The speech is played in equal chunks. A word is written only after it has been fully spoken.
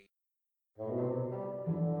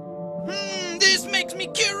makes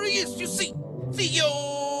me curious, you see.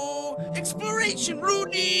 Theo, exploration,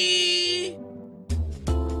 Rudy.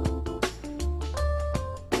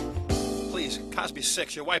 Please, Cosby's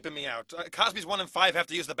 6. You're wiping me out. Cosby's 1 and 5 have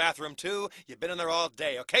to use the bathroom, too. You've been in there all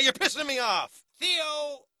day, okay? You're pissing me off.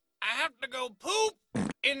 Theo, I have to go poop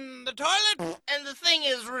in the toilet. And the thing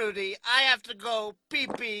is, Rudy, I have to go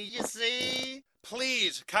pee-pee, you see.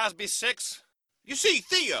 Please, Cosby 6. You see,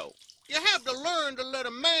 Theo, you have to learn to let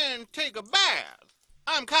a man take a bath.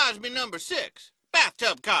 I'm Cosby number 6,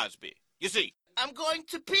 Bathtub Cosby. You see. I'm going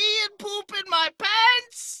to pee and poop in my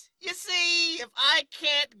pants. You see, if I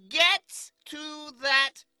can't get to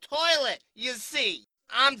that toilet, you see,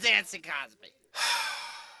 I'm Dancing Cosby.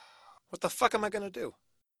 What the fuck am I gonna do?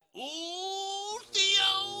 Ooh,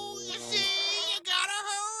 Theo, you see, you gotta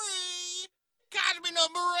hurry. Cosby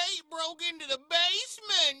number 8 broke into the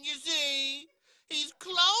basement, you see. He's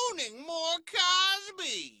cloning more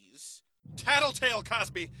Cosbys. Tattletale,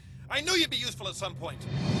 Cosby. I knew you'd be useful at some point.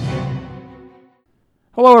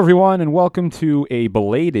 Hello, everyone, and welcome to a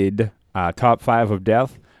belated Top 5 of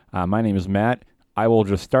Death. My name is Matt. I will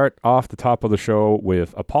just start off the top of the show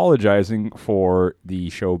with apologizing for the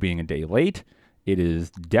show being a day late. It is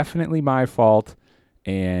definitely my fault,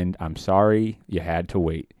 and I'm sorry you had to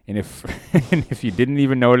wait. And if you didn't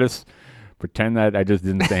even notice, pretend that I just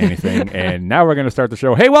didn't say anything. And now we're going to start the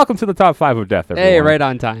show. Hey, welcome to the Top 5 of Death, everyone. Hey, right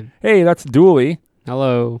on time. Hey, that's Dooley.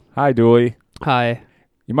 Hello. Hi, Dooley. Hi.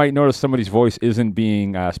 You might notice somebody's voice isn't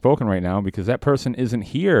being spoken right now because that person isn't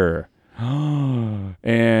here.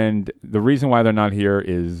 And the reason why they're not here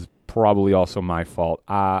is probably also my fault.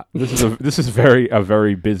 This is a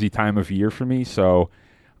very busy time of year for me. So,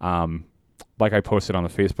 like I posted on the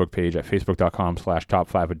Facebook page at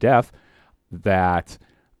facebook.com/top5ofdeath, that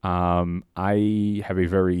I have a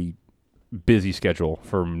very busy schedule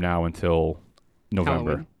from now until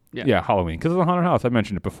November. Halloween. Yeah, Halloween. Because of the haunted house. I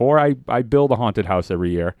mentioned it before. I build a haunted house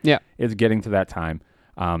every year. Yeah. It's getting to that time.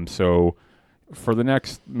 So for the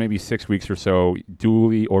next maybe 6 weeks or so,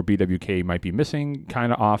 Dooley or BWK might be missing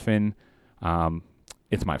kind of often.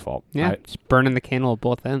 It's my fault. Yeah, it's burning the candle at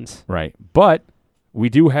both ends. Right. But we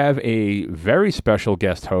do have a very special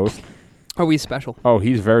guest host. Are we special? Oh,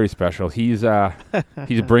 he's very special. He's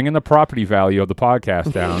bringing the property value of the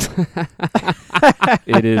podcast down.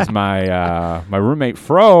 It is my roommate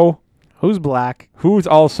Fro, Who's black? who's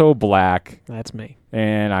also black, That's me.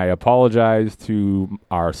 and I apologize to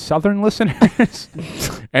our southern listeners,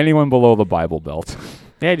 anyone below the Bible Belt.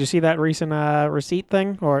 Yeah, did you see that recent receipt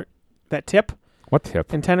thing or that tip What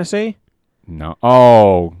tip? in Tennessee? No.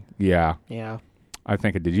 Oh, yeah. Yeah. I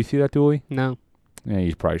think it. Did you see that, Dooley? No. Yeah,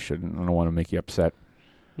 you probably shouldn't. I don't want to make you upset.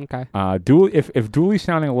 Okay. Dooley, if Dooley's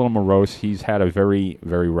sounding a little morose, he's had a very,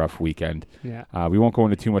 very rough weekend. Yeah. We won't go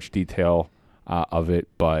into too much detail of it,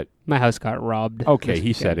 but My house got robbed. okay, this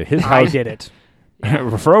he said weekend. it. His I house did it.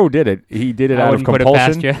 Fro did it. He did it I out of wouldn't put it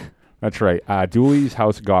compulsion. past you. That's right. Dooley's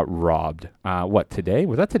house got robbed. What, today?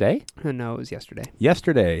 Was that today? No, it was yesterday.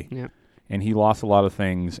 Yesterday. Yeah. And he lost a lot of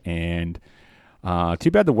things, and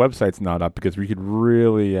too bad the website's not up because we could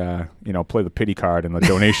really, play the pity card and the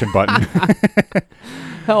donation button.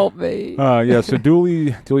 Help me. Yeah, so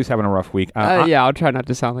Dooley's having a rough week. Yeah, I'll try not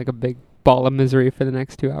to sound like a big ball of misery for the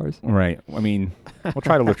next 2 hours. Right. I mean, we'll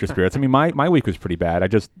try to lift your spirits. I mean, my week was pretty bad. I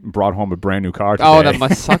just brought home a brand new car today. Oh, that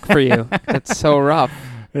must suck for you. That's so rough.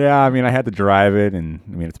 Yeah, I mean, I had to drive it, and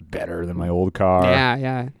I mean, it's better than my old car.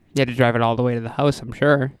 Yeah. You had to drive it all the way to the house, I'm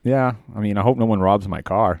sure. Yeah. I mean, I hope no one robs my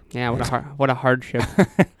car. Yeah, what a hardship.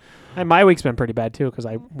 And my week's been pretty bad too because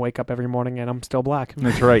I wake up every morning and I'm still black.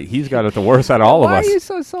 That's right. He's got it the worst out of all of Why us. are you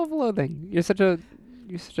so self-loathing? You're such a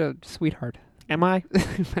sweetheart. Am I?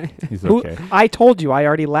 He's okay. I told you I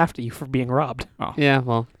already laughed at you for being robbed. Oh. Yeah,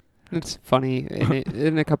 well, it's funny.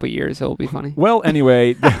 In a couple of years, it'll be funny. Well,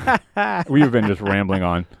 anyway, we've been just rambling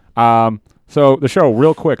on. So the show,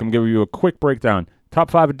 real quick, I'm giving you a quick breakdown. Top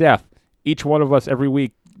 5 of Death. Each one of us every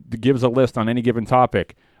week gives a list on any given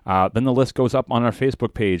topic. Then the list goes up on our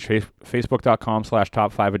Facebook page,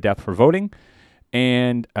 facebook.com/top5ofdeath for voting.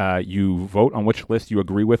 And you vote on which list you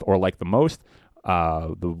agree with or like the most.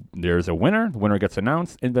 There's a winner. The winner gets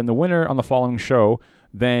announced. And then the winner on the following show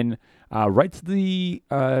then writes the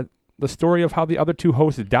story of how the other two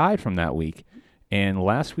hosts died from that week. And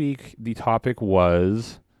last week, the topic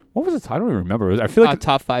was... What was it? I don't even remember. I feel like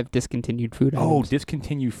top 5 discontinued food items. Oh,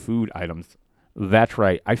 discontinued food items. That's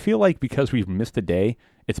right. I feel like because we've missed a day,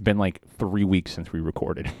 it's been like 3 weeks since we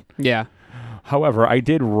recorded. Yeah. However, I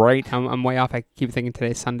did write... I'm way off. I keep thinking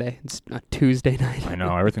today's Sunday. It's a Tuesday night. I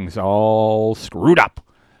know. Everything's all screwed up.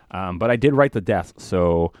 But I did write the death.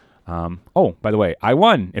 So, by the way, I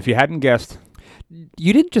won. If you hadn't guessed...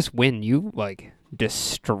 You didn't just win. You,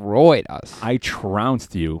 destroyed us. I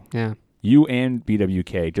trounced you. Yeah. You and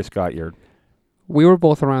BWK just got your. We were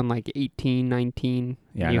both around like 18, 19.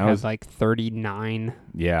 Yeah, You and I had was- like 39.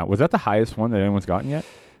 Yeah, was that the highest one that anyone's gotten yet?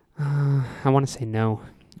 I want to say no.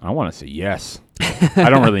 I want to say yes. I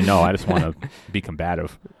don't really know. I just want to be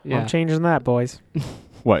combative. Yeah. I'm changing that, boys.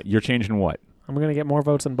 What? You're changing what? I'm going to get more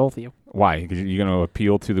votes than both of you. Why? Because you're going to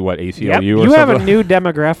appeal to the what, ACLU Yep, or you something? have a new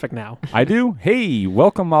demographic now. I do? Hey,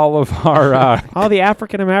 welcome all of our... All the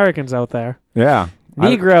African Americans out there. yeah.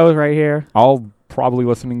 Negroes right here. All probably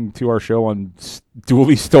listening to our show on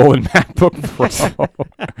duly stolen MacBook Pro.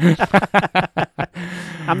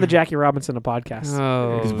 I'm the Jackie Robinson of podcasts.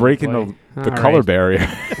 Oh, He's breaking boy. the All color right. barrier.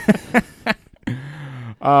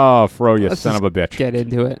 Oh, Fro, you Let's son of a bitch. Get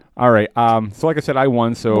into it. All right. So like I said, I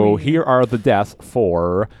won. So here are the deaths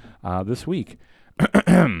for this week.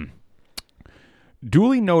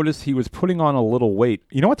 Duly noticed he was putting on a little weight.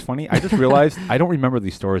 You know what's funny? I just realized I don't remember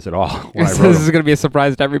these stories at all when I This wrote them. is going to be a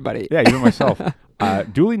surprise to everybody. Yeah, even myself.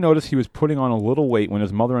 Duly noticed he was putting on a little weight when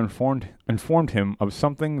his mother informed him of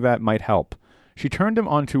something that might help. She turned him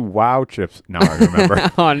onto Wow chips. Now I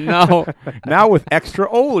remember. Oh, no. Now with extra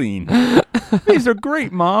olein. These are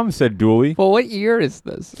great, Mom, said Dooley. Well, what year is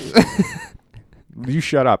this? You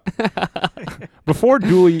shut up. Before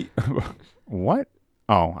Dooley... What?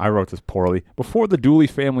 Oh, I wrote this poorly. Before the Dooley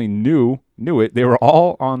family knew it, they were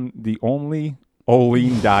all on the only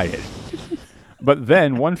olein diet. But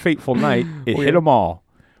then, one fateful night, it hit them all.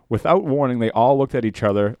 Without warning, they all looked at each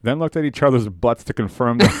other, then looked at each other's butts to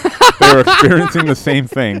confirm that they were experiencing the same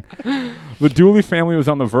thing. The Dooley family was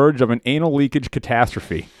on the verge of an anal leakage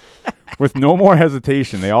catastrophe. With no more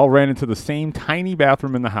hesitation, they all ran into the same tiny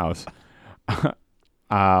bathroom in the house.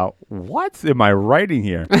 What am I writing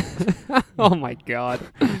here? Oh, my God.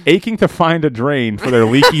 Aching to find a drain for their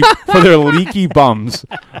leaky bums,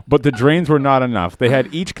 but the drains were not enough. They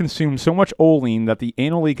had each consumed so much olein that the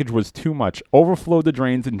anal leakage was too much, overflowed the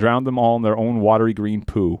drains and drowned them all in their own watery green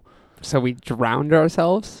poo. So we drowned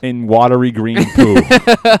ourselves? In watery green poo.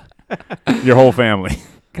 Your whole family.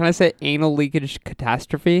 Can I say anal leakage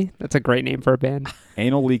catastrophe? That's a great name for a band.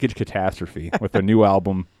 Anal leakage catastrophe with their new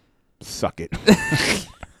album, Suck It.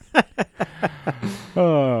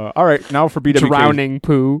 All right, now for BWK. Drowning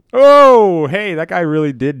poo. Oh, hey, that guy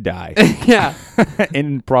really did die. Yeah.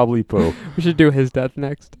 In probably poo. We should do his death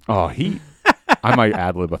next. Oh, I might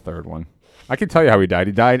ad-lib a third one. I can tell you how he died.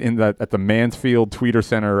 He died at the Mansfield Tweeter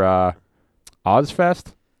Center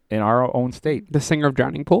Ozfest in our own state. The singer of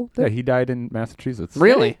Drowning Pool? Yeah, he died in Massachusetts.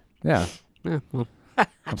 Really? Yeah. Yeah. Well,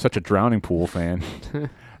 I'm such a Drowning Pool fan.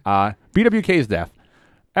 BWK's death.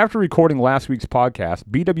 After recording last week's podcast,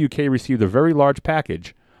 BWK received a very large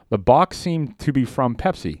package. The box seemed to be from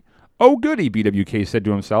Pepsi. Oh, goody, BWK said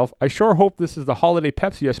to himself. I sure hope this is the holiday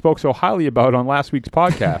Pepsi I spoke so highly about on last week's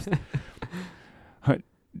podcast.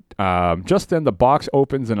 Just then, the box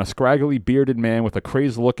opens and a scraggly, bearded man with a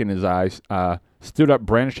crazed look in his eyes stood up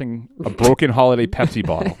brandishing a broken holiday Pepsi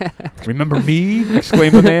bottle. Remember me?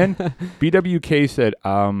 Exclaimed the man. BWK said,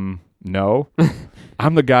 no.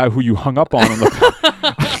 I'm the guy who you hung up on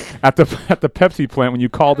at the Pepsi plant when you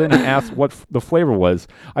called in and asked what the flavor was.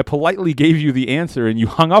 I politely gave you the answer and you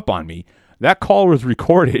hung up on me. That call was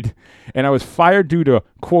recorded, and I was fired due to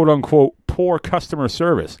quote-unquote poor customer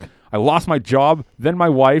service. I lost my job, then my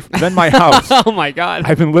wife, then my house. oh, my God.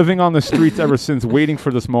 I've been living on the streets ever since, waiting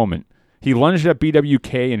for this moment. He lunged at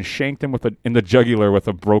BWK and shanked him in the jugular with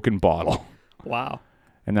a broken bottle. Wow.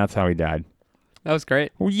 And that's how he died. That was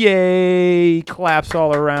great. Yay! Claps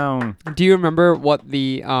all around. Do you remember what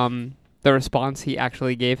the response he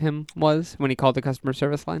actually gave him was when he called the customer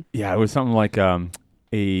service line? Yeah, it was something like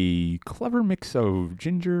a clever mix of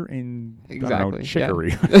ginger and I don't know,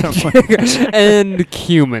 Exactly, chicory. and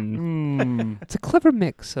cumin. Mm, It's a clever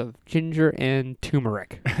mix of ginger and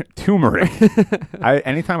turmeric. turmeric.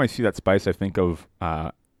 Anytime I see that spice, I think of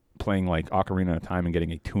playing like Ocarina of Time and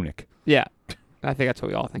getting a tunic. Yeah. I think that's what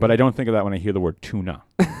we all think. But I don't think of that when I hear the word tuna.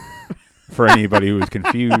 For anybody who's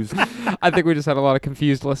confused. I think we just had a lot of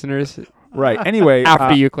confused listeners Right. Anyway.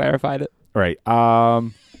 after you clarified it. Right.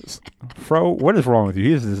 Fro, what is wrong with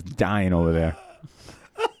you? He's just dying over there.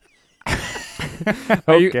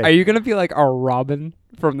 Are you going to be like our Robin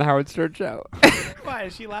from the Howard Stern show? Why,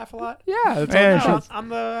 does she laugh a lot? Yeah. That's Yeah, all she- about. I'm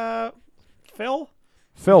the Phil.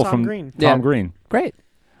 Phil Tom from Green. Yeah. Tom Green. Great.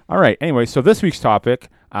 All right. Anyway, so this week's topic,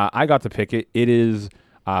 I got to pick it. It is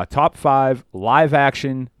top 5 live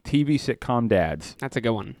action TV sitcom dads. That's a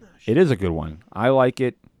good one. It is a good one. I like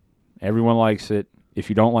it. Everyone likes it. If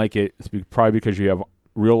you don't like it, it's probably because you have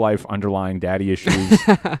real life underlying daddy issues.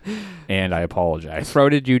 And I apologize. Fro,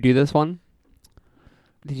 did you do this one?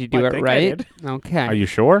 Did you do I it think I right? did. Okay. Are you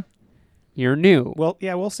sure? You're new. Well,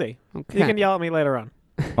 yeah, we'll see. Okay. You can yell at me later on.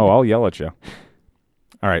 Oh, I'll yell at you.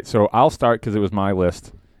 All right, so I'll start because it was my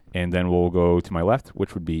list, and then we'll go to my left,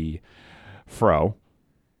 which would be Fro.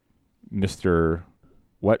 Mr.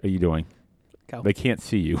 What are you doing? Go. They can't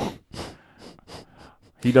see you.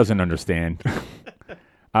 He doesn't understand.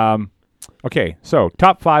 Okay, so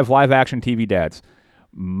top 5 live-action TV dads.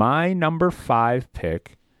 My number 5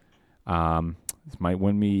 pick, this might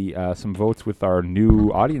win me some votes with our new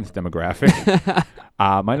audience demographic.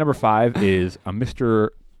 My number 5 is a Mr.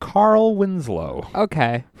 Carl Winslow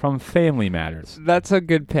Okay. from Family Matters. That's a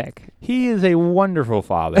good pick. He is a wonderful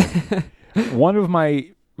father. One of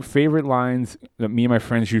my favorite lines that me and my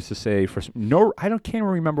friends used to say can't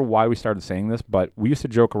remember why we started saying this, but we used to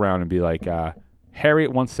joke around and be like,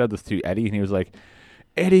 Harriet once said this to Eddie, and he was like,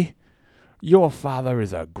 Eddie, your father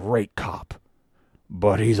is a great cop,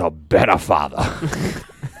 but he's a better father.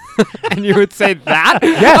 And you would say that?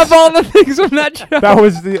 Yes. Of all the things from that show? That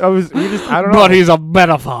was I don't know. But he's a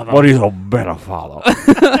better father. But he's a better father.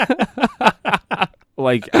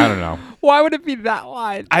 Like, I don't know. Why would it be that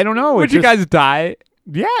line? I don't know. Would you guys die?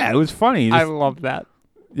 Yeah, it was funny. I love that.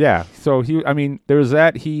 Yeah. So there was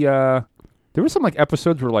that. There were some like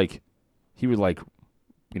episodes where like he would like,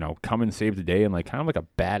 come and save the day in like kind of like a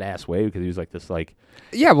badass way because he was like this like.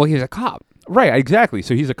 Yeah, well, he was a cop. Right. Exactly.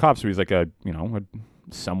 So he's a cop. So he's like a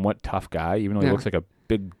somewhat tough guy, even though he looks like a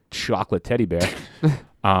big chocolate teddy bear.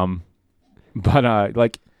 But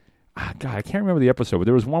like, God, I can't remember the episode, but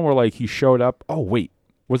there was one where like he showed up. Oh wait,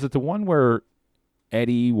 was it the one where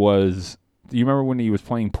Eddie was? Do you remember when he was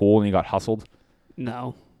playing pool and he got hustled?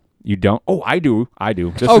 No. You don't? Oh, I do.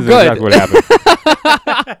 This Oh, is good. exactly what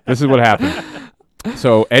happened. This is what happened.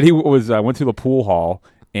 So Eddie went to the pool hall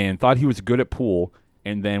and thought he was good at pool,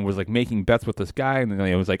 and then was like making bets with this guy, and then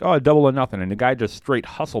it was like, oh, double or nothing, and the guy just straight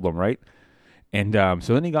hustled him, right? And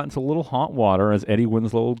so then he got into a little hot water, as Eddie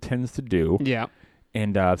Winslow tends to do. Yeah.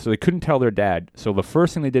 And so they couldn't tell their dad. So the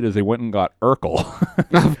first thing they did is they went and got Urkel.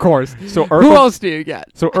 Of course. So Who Urkel, else do you get?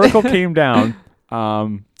 so Urkel came down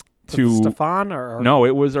to Stefan or no,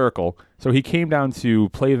 it was Urkel. So he came down to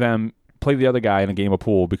play the other guy in a game of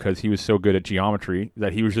pool because he was so good at geometry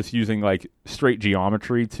that he was just using like straight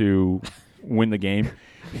geometry to win the game.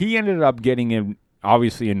 He ended up getting in,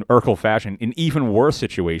 obviously in Urkel fashion, an even worse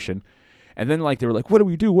situation. And then like they were like, what do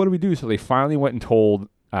we do? What do we do? So they finally went and told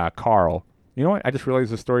Carl. You know what? I just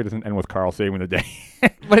realized the story doesn't end with Carl saving the day.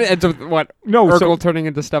 But it ends with what? No, Urkel turning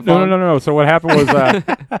into Stefan? No. So what happened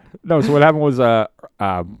was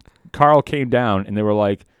Carl came down and they were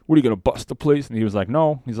like, what are you going to bust the place? And he was like,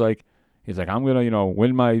 no. He's like, I'm going to,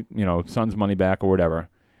 win my, son's money back or whatever.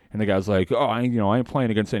 And the guy's like, oh, I ain't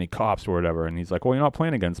playing against any cops or whatever. And he's like, well, you're not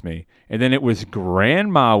playing against me. And then it was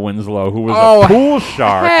Grandma Winslow, who was a pool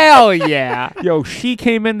shark. Hell yeah. Yo, she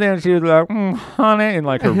came in there and she was like, honey, and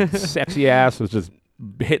like her sexy ass was just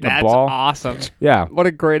hitting That's the ball. awesome. Yeah, What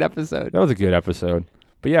a great episode. that was a good episode.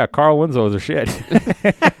 But yeah, Carl Winslow is a shit.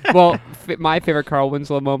 Well, my favorite Carl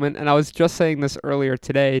Winslow moment, and I was just saying this earlier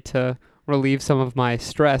today to relieve some of my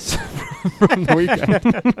stress from the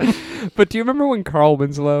weekend. But do you remember when Carl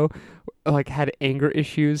Winslow like had anger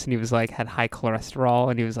issues and he was like had high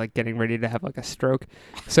cholesterol and he was like getting ready to have like a stroke?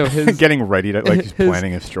 So his Getting ready to like he's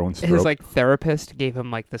planning his own stroke. his like therapist gave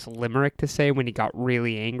him like this limerick to say when he got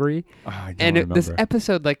really angry. I don't And this remember.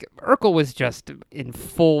 episode, like Urkel was just in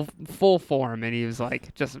full form, and he was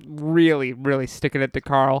like just really, really sticking it to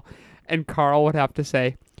Carl. And Carl would have to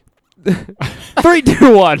say, 3,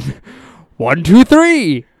 2, 1, 1, 2,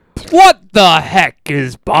 3. What the heck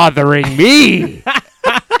is bothering me?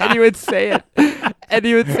 And he would say it. And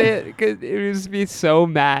he would say it because it would just be so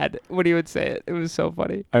mad when he would say it. It was so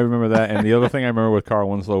funny. I remember that. And the other thing I remember with Carl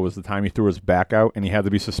Winslow was the time he threw his back out and he had to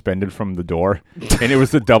be suspended from the door. And it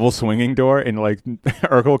was the double swinging door. And like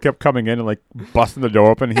Urkel kept coming in and like busting the door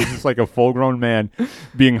open. He's just like a full grown man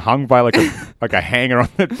being hung by like a hanger on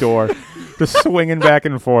the door, just swinging back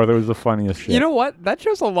and forth. It was the funniest shit. You know what? That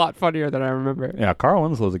show's a lot funnier than I remember. Yeah, Carl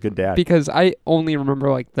Winslow's a good dad. Because I only remember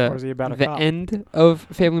like Or is he about a the cop? end of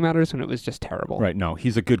Family Matters when it was just terrible. Right, no,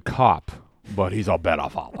 he's a good cop, but he's a better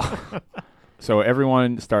father. So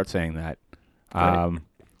everyone start saying that.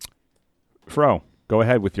 Fro, go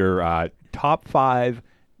ahead with your top 5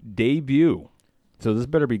 debut. So this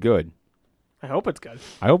better be good. I hope it's good.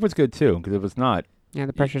 I hope it's good too, because if it's not, Yeah,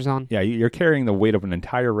 the pressure's on. yeah, you're carrying the weight of an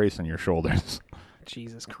entire race on your shoulders.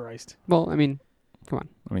 Jesus Christ. Well, I mean, come on.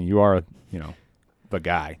 I mean, you are, the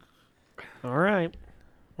guy. All right.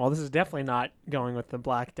 Well, this is definitely not going with the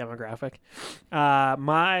black demographic.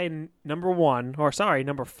 My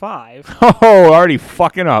number 5. Oh, already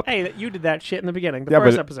fucking up. Hey, you did that shit in the beginning, the Yeah,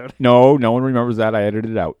 first but- episode. No one remembers that. I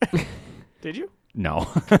edited it out. Did you? No.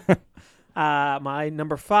 My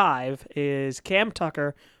number 5 is Cam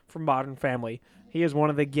Tucker from Modern Family. He is one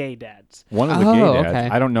of the gay dads. One of the Oh, gay dads. okay.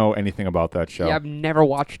 I don't know anything about that show. Yeah, I've never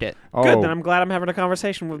watched it. Oh, Good, then I'm glad I'm having a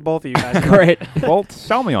conversation with both of you guys. Great. well,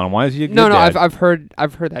 sell me on him. Why is he a good No, dad? I've heard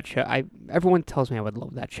that show. Everyone tells me I would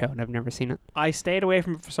love that show, and I've never seen it. I stayed away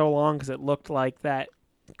from it for so long because it looked like that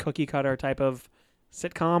cookie cutter type of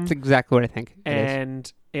sitcom. That's exactly what I think it is.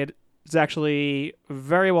 And it's actually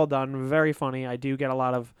very well done, very funny. I do get a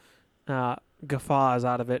lot of guffaws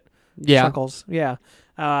out of it. Yeah. Chuckles. Yeah.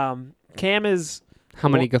 Cam is, How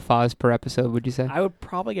many guffaws per episode would you say? I would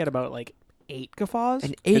probably get about like 8 guffaws.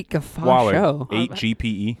 An 8 guffaw Waller, show. 8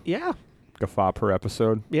 GPE. Yeah. Guffaw per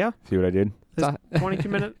episode. Yeah. See what I did? There's 22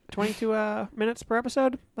 minutes per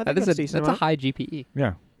episode. I think That is that's decent that's a amount. high GPE.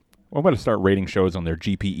 Yeah. Well, I'm going to start rating shows on their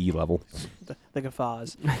GPE level. The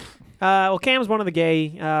guffaws. Well, Cam's one of the gay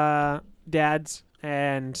dads,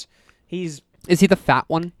 and he's Is he the fat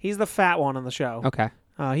one? the fat one on the show. Okay.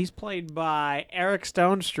 He's played by Eric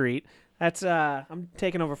Stone Street. That's I'm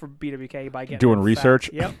taking over for BWK by getting Doing him fat. research?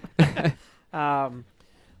 Yep. But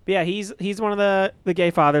yeah, he's one of the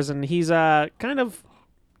gay fathers, and he's kind of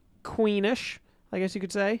queenish, I guess you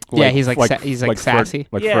could say. Yeah, he's like sassy.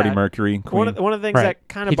 Like Yeah. Freddie Mercury, Queen. One of the things Right. that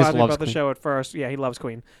kind of He just bothered me loves about the Queen. show at first, yeah, he loves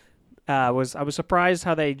Queen. I was surprised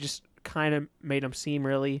how they just kind of made him seem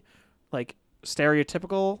really like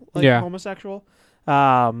stereotypical, like Yeah. homosexual.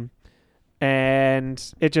 And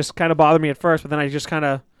it just kind of bothered me at first, but then I just kind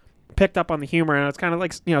of picked up on the humor, and it's kind of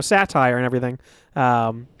like, satire and everything.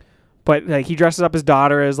 But like he dresses up his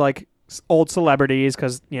daughter as like old celebrities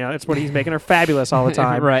because it's what he's making her fabulous all the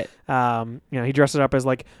time. Right. He dresses up as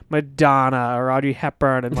like Madonna or Audrey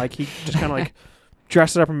Hepburn, and like he just kind of like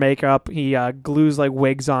dresses up in makeup. He glues like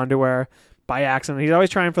wigs onto her by accident. He's always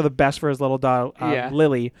trying for the best for his little daughter, Yeah.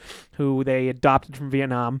 Lily, who they adopted from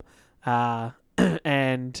Vietnam.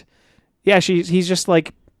 And yeah, he's just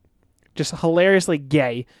hilariously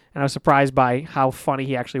gay, and I was surprised by how funny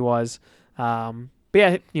he actually was. But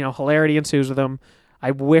yeah, hilarity ensues with him.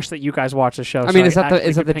 I wish that you guys watch the show. I mean, is so that the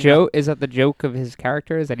actually could hang out. joke? Is that the joke of his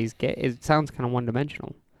character? Is that he's gay? It sounds kind of one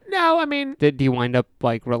dimensional. No, I mean, Do you wind up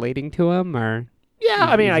like relating to him or? yeah,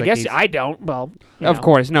 I mean, He's I like guess these- I don't. Well, Of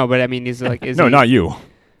course, no. But I mean, is like is No, he, not you.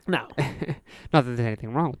 no, Not that there's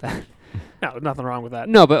anything wrong with that. no, nothing wrong with that.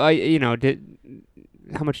 No, but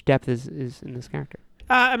how much depth is in this character?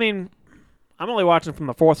 I mean, I'm only watching from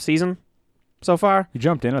the 4th season so far. You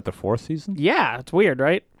jumped in at the 4th season? Yeah, it's weird,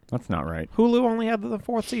 right? That's not right. Hulu only had the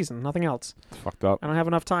 4th season, nothing else. It's fucked up. I don't have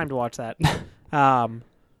enough time to watch that.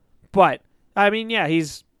 But I mean, yeah,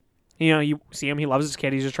 he's, you see him. He loves his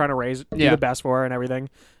kid. He's just trying to do Yeah. the best for her and everything.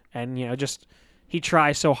 And just he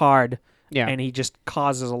tries so hard, Yeah. and he just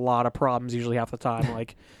causes a lot of problems. Usually, half the time,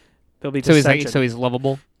 like there'll be so he's dissension. he's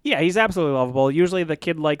lovable. Yeah, he's absolutely lovable. Usually, the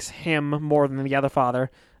kid likes him more than the other father,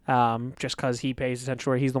 just because he pays attention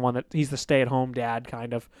to her. He's the stay-at-home dad,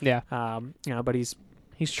 kind of. Yeah. But he's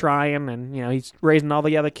trying, and he's raising all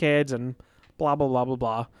the other kids, and blah blah blah blah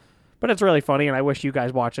blah. But it's really funny, and I wish you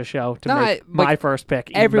guys watch the show to No, make my first pick.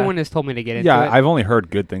 even Everyone better. has told me to get into Yeah, it. I've only heard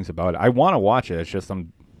good things about it. I want to watch it. It's just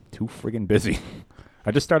I'm too friggin' busy.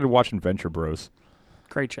 I just started watching Venture Bros.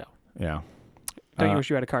 Great show. Yeah. Don't you wish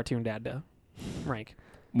you had a cartoon dad to rank?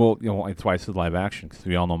 Well, that's why I said live action, because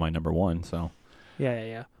we all know my number one. So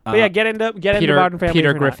Yeah. But yeah, get into Modern Family. Peter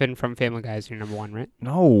if you're not. Griffin from Family Guy is your number one, right?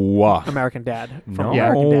 no, American Dad. From no,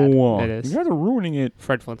 American Dad. It is. You guys are ruining it.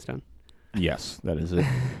 Fred Flintstone. Yes, that is it.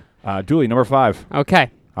 Dooley, number 5.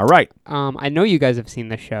 Okay. All right. I know you guys have seen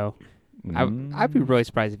this show. Mm. I'd be really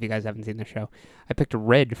surprised if you guys haven't seen the show. I picked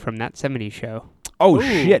Red from That 70s Show. Oh Ooh,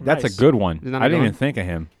 shit, that's nice. a good one. Isn't that I a didn't good even think of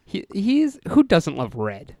him. He's who doesn't love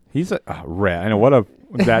Red? He's a red. I know what a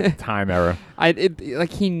that time era.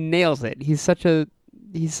 He nails it. He's such a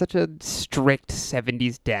strict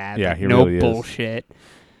 70s dad. Yeah, like, he no really is. bullshit.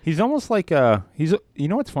 He's almost like you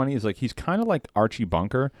know what's funny is like he's kind of like Archie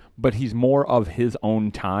Bunker, but he's more of his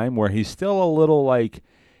own time where he's still a little like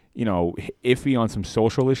iffy on some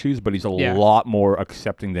social issues, but he's a Yeah. lot more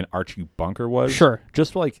accepting than Archie Bunker was. Sure.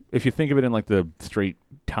 Just like if you think of it in like the straight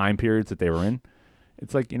time periods that they were in,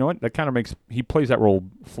 it's like, that kind of makes he plays that role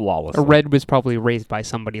flawlessly. Red was probably raised by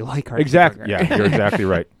somebody like Archie Exactly. Bunker. Yeah, you're exactly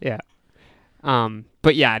right. Yeah.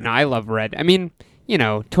 But yeah, no, I love Red. I mean,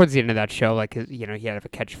 towards the end of that show, like, he had to have a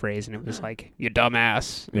catchphrase, and it was like, "You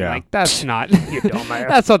dumbass." Yeah. Like, that's not You dumbass.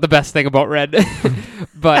 that's not the best thing about Red.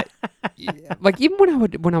 But like even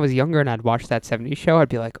when I was younger and I'd watch that '70s show, I'd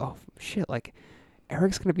be like, oh shit, like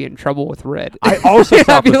Eric's gonna be in trouble with Red. I also I'd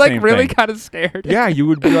thought be the like same really thing. kind of scared. Yeah, you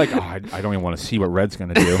would be like, oh, I don't even want to see what Red's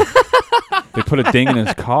gonna do. They put a ding in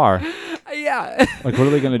his car. Yeah. Like, what are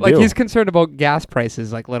they gonna Like do? he's concerned about gas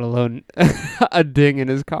prices, like let alone a ding in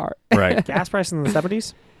his car. Right, Gas prices in the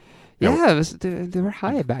 70s? Yeah, they were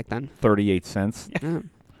high back then. 38 cents.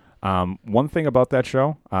 Yeah. One thing about that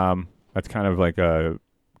show, that's kind of like a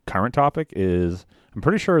current topic is I'm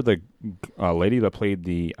pretty sure the lady that played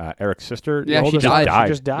the Eric's sister, the Yeah, she oldest, died.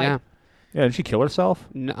 She just died. Yeah. Yeah, did she kill herself?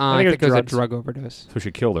 I think it was a drugs. drug overdose. So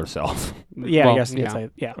she killed herself. Yeah, Well, I guess you yeah. could say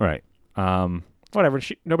it. Yeah. Right. Whatever.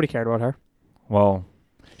 Nobody cared about her. Well,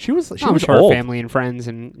 she was I'm was sure old. family and friends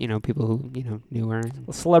and people who knew her.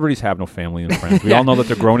 Well, celebrities have no family and friends. We all know that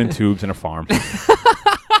they're grown in tubes in a farm.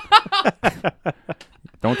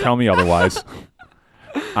 Don't tell me otherwise.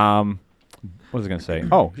 What was I gonna say?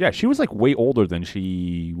 Oh, yeah, she was like way older than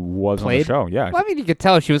she was on the Played? show. Yeah, Well, I mean, you could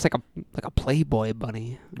tell she was like a Playboy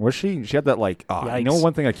bunny. was she? She had that like. You know, Yikes.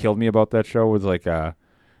 one thing that killed me about that show was like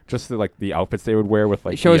just the outfits they would wear with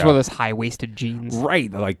like. She always the, wore those high waisted jeans.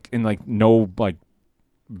 right, like in like no like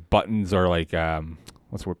buttons or like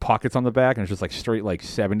what's the word, pockets on the back, and it's just like straight like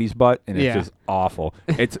 70s butt, and it's Yeah. just awful.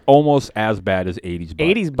 It's almost as bad as 80s butt.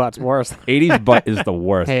 80s butt's worse. 80s butt is the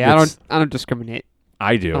worst. Hey, It's- I don't discriminate.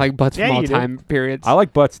 I do. I like butts Yeah, from all you do. time periods. I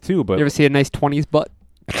like butts too, but You ever see a nice 20s butt?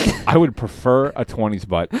 I would prefer a 20s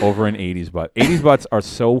butt over an 80s butt. 80s butts are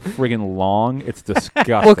so friggin' long, it's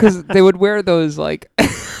disgusting. Well, because they would wear those like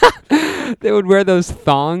they would wear those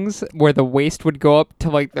thongs where the waist would go up to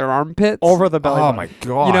like their armpits Over the belly oh button. my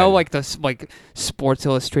god! You know, like the like Sports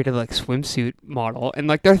Illustrated like swimsuit model, and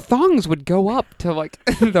like their thongs would go up to like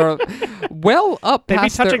their well up They'd be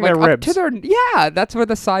past touching their, their like, up ribs. to their yeah. That's where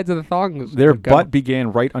the sides of the thongs. their would go. butt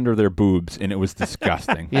began right under their boobs, and it was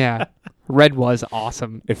disgusting. Yeah, Red was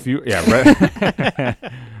awesome. If you, Red,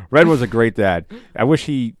 Red was a great dad. I wish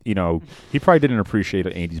he probably didn't appreciate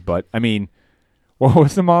an 80s butt. I mean, what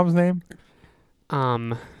was the mom's name?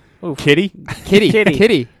 Kitty. Kitty.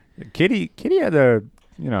 Kitty. Kitty had a,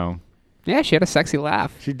 Yeah, she had a sexy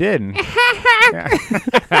laugh. she did. Yeah.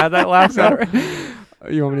 How'd that laugh sound?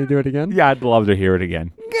 You want me to do it again? Yeah, I'd love to hear it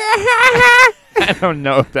again. I don't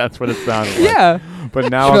know if that's what it sounded like. Yeah. But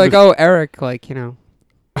now She'd I'm be like, just, oh, Eric, like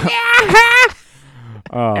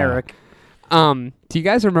oh. Eric. Do you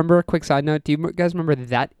guys remember? Quick side note: do you guys remember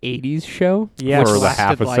that '80s show? Yeah, for which the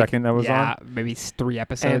half a lasted, like, second that was yeah, on. maybe 3 And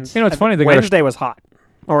episodes. You know, it's funny, they got a- Wednesday was hot.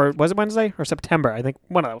 Or was it Wednesday or September? I think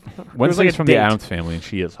one of them. It was Wednesday's like a from date. the Ounce family, and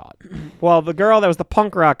she is hot. Well, the girl that was the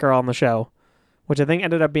punk rock girl on the show, which I think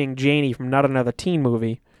ended up being Janie from Not Another Teen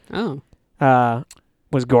Movie, Oh,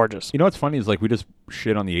 was gorgeous. You know what's funny is like we just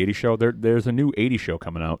shit on the 80s show. There's a new 80s show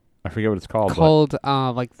coming out. I forget what it's called. called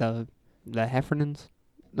like the Heffernans.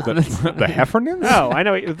 but the Heffernans? Oh, I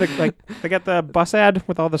know. Like they got the bus ad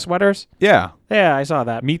with all the sweaters. Yeah. Yeah, I saw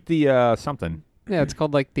that. Meet the something. Yeah, it's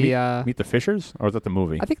called like the. Meet the Fishers, or is that the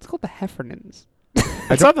movie? I think it's called the Heffernans.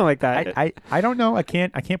 It's something like that. I don't know. I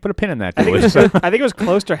can't put a pin in that. I think, Julius. I think it was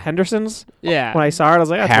close to Henderson's. Yeah. When I saw it, I was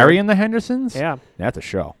like, that's Harry weird. and the Hendersons. Yeah. That's a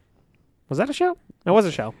show. Was that a show? It was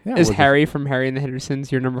a show. Yeah, Is with Harry from Harry and the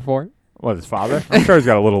Hendersons your number 4? his father? I'm sure he's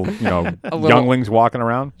got a little, little- younglings walking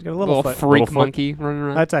around. He's got a Little, little foot. freak Little foot. monkey running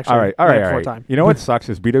around. That's actually All right. before All right. time. You know what sucks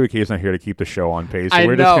is BWK is not here to keep the show on pace. So I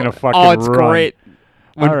we're know. just gonna fucking oh, it's run. great.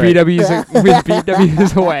 When All right.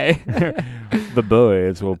 BW's away. The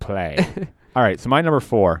boys will play. All right, so my number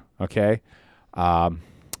 4, okay,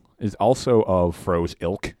 is also of Fro's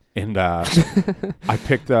ilk, and I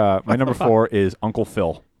picked my number 4 is Uncle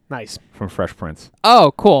Phil Nice. from Fresh Prince,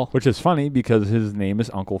 Oh, cool. which is funny because his name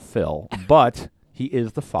is Uncle Phil, but he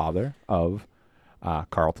is the father of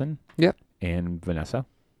Carlton. Yep. And Vanessa.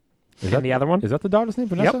 Is And the other one? Is that the daughter's name,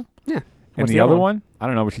 Vanessa? Yeah. And What's the the other other one? I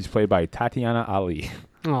don't know, but she's played by Tatiana Ali.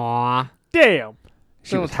 Aw. Damn.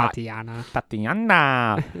 She Little was hot. Tatiana.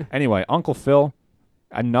 Tatiana. Anyway, Uncle Phil,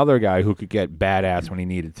 another guy who could get badass when he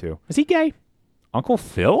needed to. Is he gay? Uncle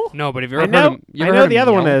Phil? No, but have you I ever know. heard him? You I ever know heard the him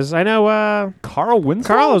other one yell? is. I know. Carl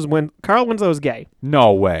Winslow? Carl Winslow's gay.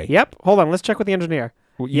 No way. Yep. Hold on. Let's check with the engineer.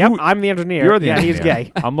 Well, Yep. you- I'm the engineer. You're the yeah, he's engineer.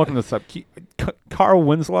 gay. I'm looking this up. Carl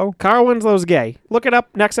Winslow? Carl Winslow's gay. Look it up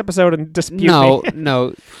next episode and dispute No, me.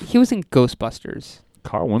 no. He was in Ghostbusters.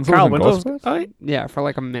 Carl Winslow? Carl Winslow's. Oh, Yeah, for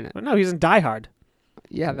like a minute. no, he's in Die Hard.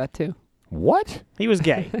 Yeah, that too. What? He was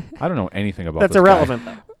gay. I don't know anything about That's this guy. irrelevant,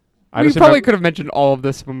 though. I We just probably remember- could have mentioned all of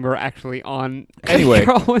this when we were actually on. Anyway.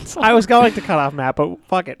 Carl Winslow. I was going to cut off Matt, but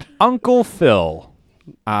fuck it. Uncle Phil.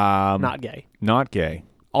 Not gay. Not gay.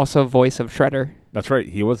 Also, voice of Shredder. That's right.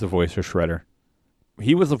 He was the voice of Shredder.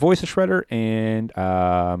 he was the voice of Shredder, and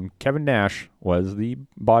Kevin Nash was the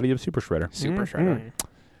body of Super Shredder. Super Mhm. Shredder.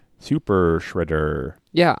 Super Shredder.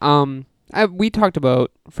 Yeah. We talked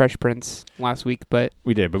about Fresh Prince last week, but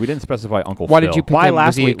We did, but we didn't specify Uncle why Phil. did you pick Why him?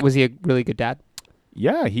 last was week? Was he a really good dad?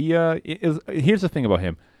 Yeah, he is. Here's the thing about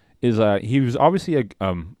him: is he was obviously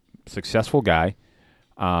a successful guy.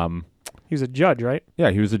 He was a judge, right?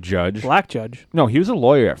 Yeah, he was a judge. Black judge. No, he was a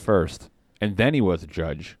lawyer at first, and then he was a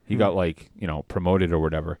judge. He Hmm. got promoted or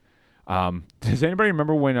whatever. Does anybody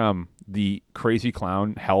remember when the crazy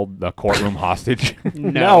clown held the courtroom hostage?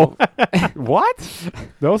 No. What?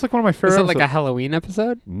 That was like one of my favorite. Is it like a episodes. Halloween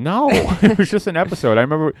episode? No, it was just an episode. I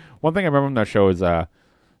remember one thing I remember from that show is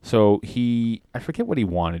so I forget what he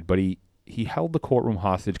wanted, but he held the courtroom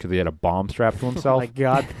hostage because he had a bomb strapped to Oh himself. my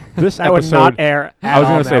God. This That would episode, not air at I was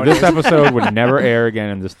all going to say this nowadays. episode would never air again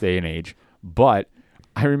in this day and age. But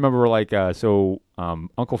I remember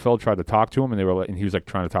Uncle Phil tried to talk to him, and and he was like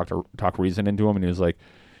trying to talk reason into him, and he was like,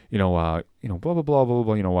 blah blah blah blah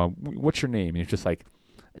blah. What's your name? And he's just like,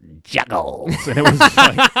 Juggles, and it was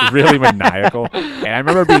like really maniacal. And I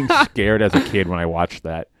remember being scared as a kid when I watched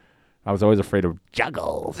that. I was always afraid of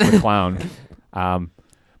Juggles, the clown.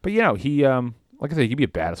 But he like I said, he can be a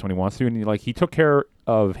badass when he wants to, and he took care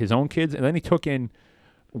of his own kids, and then he took in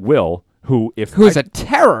Will, Who's a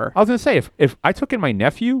terror? I was gonna say if I took in my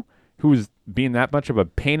nephew, who was being that much of a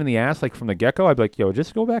pain in the ass, like from the get go, I'd be like, yo,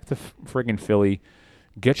 just go back to friggin' Philly,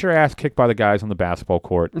 get your ass kicked by the guys on the basketball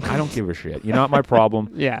court. I don't give a shit. You're not my problem.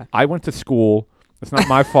 Yeah. I went to school. It's not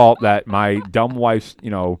my fault that my dumb wife's,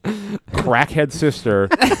 crackhead sister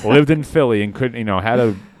lived in Philly and couldn't, had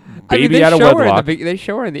a baby they out of show her in wedlock. they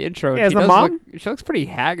show her in the intro. Yeah, and is she the does mom? She looks pretty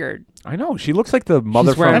haggard. I know. She looks like the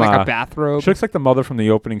mother She's wearing from like a bathrobe. She looks like the mother from the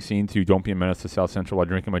opening scene to Don't Be a Menace to South Central while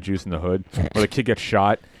drinking my juice in the hood, where the kid gets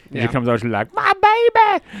shot. And Yeah. she comes out, she's like, my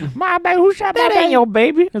baby, who shot my That ain't baby? your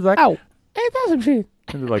baby. He's like, Oh. ain't that some shit?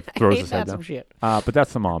 And he throws Ain't his that head some down. shit? But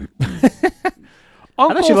that's the mom. I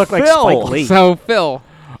Uncle thought she looked like Phil. Spike Lee. So Phil,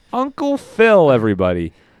 Uncle Phil,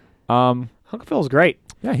 everybody. Uncle Phil's great.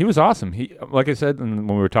 Yeah, he was awesome. He, like I said, when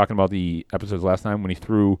we were talking about the episodes last time, when he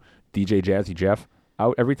threw DJ Jazzy Jeff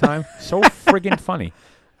out every time, so friggin' funny.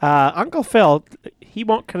 Uncle Phil, he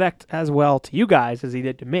won't connect as well to you guys as he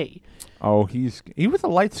did to me. Oh, he was a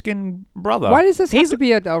light-skinned brother. why does this have He's- to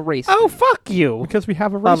be a race? Oh, fuck you. Because we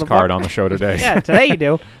have a race card on the show today. Yeah, today you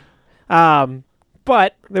do.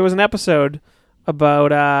 But there was an episode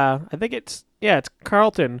about I think it's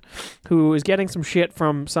Carlton, who is getting some shit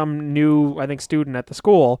from some new, I think, student at the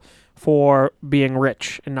school for being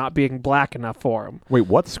rich and not being black enough for him. Wait,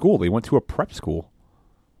 what school? They went to a prep school.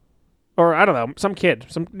 Or I don't know, some kid,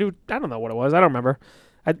 some dude, I don't know what it was. I don't remember.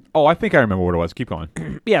 I think I remember what it was. Keep going.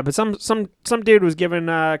 Yeah, but some dude was giving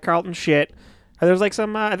Carlton shit. There was like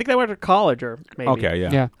some I think they went to college or maybe. Okay,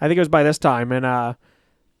 yeah. Yeah. I think it was by this time, and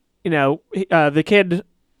the kid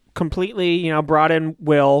completely, brought in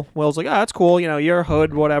Will. Will's like, oh, that's cool. You're a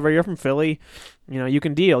hood, whatever. You're from Philly. You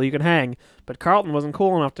can deal. You can hang. But Carlton wasn't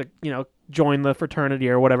cool enough to, join the fraternity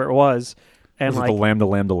or whatever it was. And Was it like, the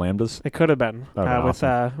Lambdas? it could have been Oh, with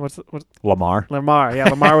what's Lamar. Lamar. Yeah,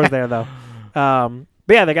 Lamar was there though.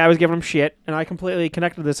 But yeah, the guy was giving him shit, and I completely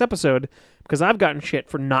connected to this episode because I've gotten shit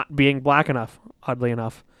for not being black enough. Oddly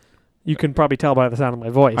enough, you can probably tell by the sound of my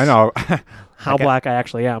voice. I know. how black I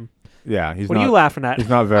actually am. Yeah, he's What not. are you laughing at? He's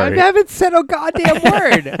not I very. haven't said a goddamn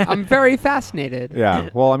word. I'm very fascinated. Yeah.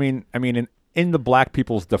 Well, I mean, in the black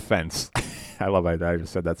people's defense, I love that I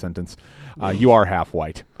just said that sentence. You are half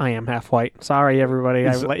white. I am half white. Sorry, everybody. I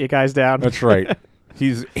He's- let you guys down. That's right.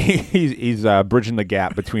 He's bridging the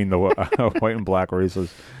gap between the white and black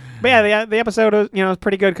races. But yeah, the episode was, was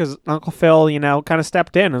pretty good because Uncle Phil, kind of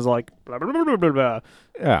stepped in and was like, blah, blah, blah, blah, blah, blah.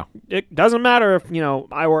 Yeah. It doesn't matter if,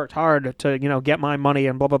 I worked hard to, get my money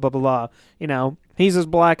and blah, blah, blah, blah, blah. He's as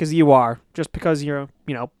black as you are. Just because you're,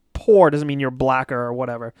 poor doesn't mean you're blacker or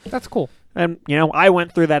whatever. That's cool. And, I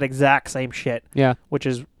went through that exact same shit, Yeah. which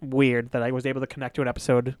is weird that I was able to connect to an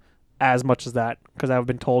episode as much as that because I've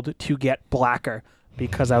been told to get blacker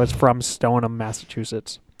because I was from Stoneham,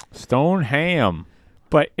 Massachusetts. Stoneham.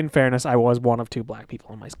 But in fairness, I was one of two black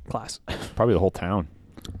people in my class. Probably the whole town.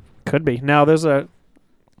 Could be. Now there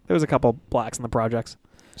was a couple blacks in the projects.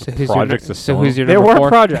 So who's Projects your, of so who's your There number were four?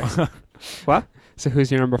 projects. What? So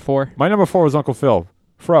who's your number 4? My number 4 was Uncle Phil.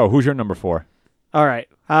 Fro, who's your number 4? All right.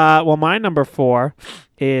 Well, my number 4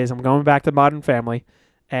 is I'm going back to Modern Family,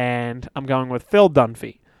 and I'm going with Phil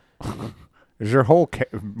Dunphy. Is your whole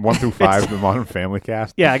 1 through 5 the Modern Family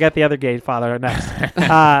cast? Yeah, I got the other gay father next.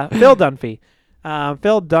 Phil Dunphy.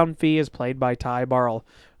 Phil Dunphy is played by Ty Burrell.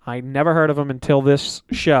 I never heard of him until this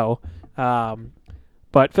show.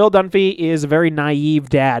 But Phil Dunphy is a very naive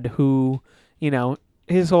dad who,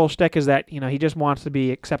 his whole shtick is that, he just wants to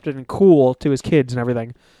be accepted and cool to his kids and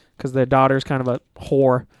everything. Because the daughter's kind of a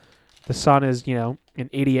whore. The son is, an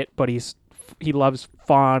idiot, but he loves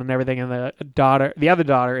fun and everything. And the other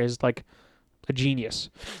daughter is like a genius.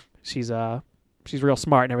 She's real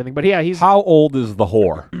smart and everything. But yeah, How old is the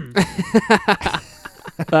whore?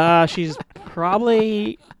 she's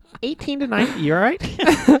probably 18 to 19. You all right?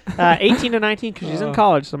 18 to 19 because she's in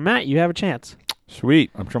college. So Matt, you have a chance.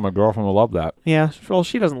 Sweet. I'm sure my girlfriend will love that. Yeah. Well,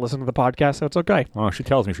 she doesn't listen to the podcast, so it's okay. Oh, she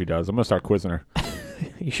tells me she does. I'm gonna start quizzing her.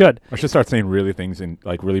 You should. I should start saying really things and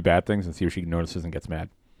like really bad things and see if she notices and gets mad.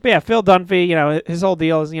 But yeah, Phil Dunphy, his whole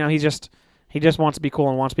deal is, he just wants to be cool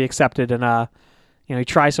and wants to be accepted, and he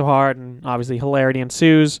tries so hard, and obviously hilarity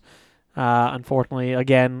ensues. Unfortunately,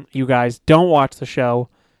 again, you guys don't watch the show,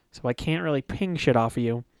 so I can't really ping shit off of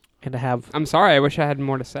you. And to have, I'm sorry. I wish I had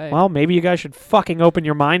more to say. well, maybe you guys should fucking open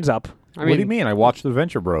your minds up. I What do you mean? I watch the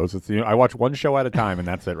Venture Bros. I watch one show at a time, and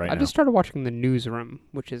that's it right I now. just started watching The Newsroom,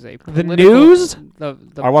 which is a The political- news? The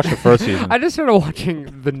I watched the first season. I just started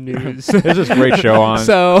watching The News. There's this great show on.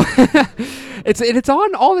 So it's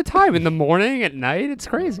on all the time in the morning, at night. It's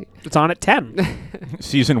crazy. It's on at 10.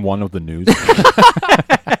 Season 1 of the news.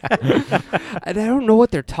 And I don't know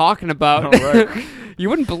what they're talking about. You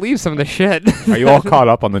wouldn't believe some of the shit. Are you all caught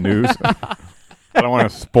up on the news? I don't want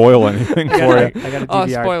to spoil anything for you. I got a Oh,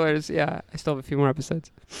 DVR. spoilers. Yeah, I still have a few more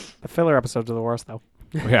episodes. The filler episodes are the worst, though.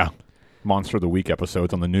 Yeah. Monster of the Week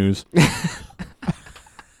episodes on the news.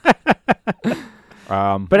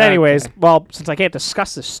 But anyways, well, since I can't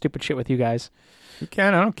discuss this stupid shit with you guys, you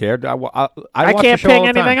can. I don't care. I I watch the can't show ping all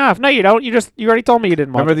the time. anything off. No, you don't. You already told me you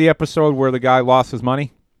didn't watch Remember it. the episode where the guy lost his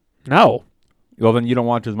money? No. Well, then you don't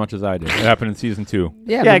watch as much as I did. It happened in season 2.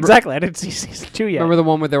 Yeah, Yeah, remember, exactly. I didn't see season 2 yet. Remember the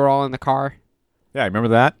one where they were all in the car? Yeah, remember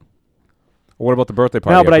that? Or what about the birthday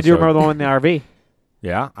party? No, but I do episode? remember the one in the RV.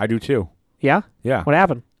 Yeah, I do too. Yeah? Yeah. What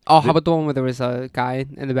happened? Oh, how about the one where there was a guy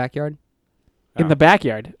in the backyard? In the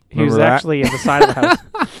backyard. He Remember was that? actually in the side of the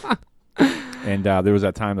house. And there was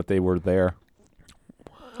that time that they were there.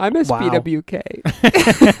 I miss Wow. BWK.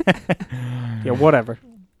 Yeah, whatever.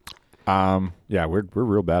 Yeah, we're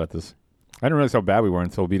real bad at this. I didn't realize how bad we were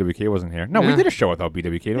until BWK wasn't here. No, we Yeah. did a show without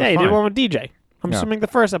BWK. It was Yeah, you fine. did one with DJ. I'm Yeah. assuming the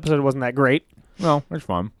first episode wasn't that great. No, it's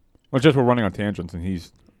fun. It's just we're running on tangents, and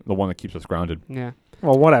he's the one that keeps us grounded. Yeah.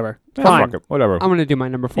 Well, whatever. Yeah, Fine. fuck it. Whatever. I'm going to do my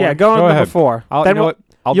number 4. Yeah, go on Go number ahead. 4. I'll, Then you know what?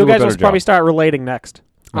 I'll you do a guys better will probably job. start relating next.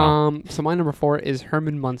 So my number 4 is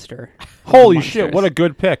Herman Munster. Holy Monsters. shit! What a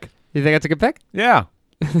good pick. You think that's a good pick? Yeah.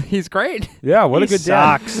 He's great. Yeah, what He a good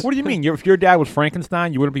sucks. dad. What do you mean? If your dad was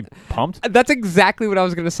Frankenstein, you wouldn't be pumped? That's exactly what I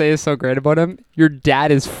was going to say is so great about him. Your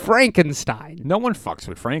dad is Frankenstein. No one fucks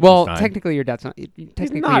with Frankenstein. Well, technically your dad's not.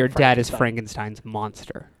 Technically not your dad is Frankenstein. Frankenstein's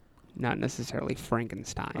monster, not necessarily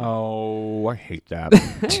Frankenstein. Oh, I hate that.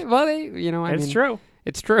 Well, I It's mean, true.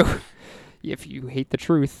 It's true. If you hate the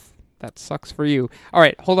truth, that sucks for you. All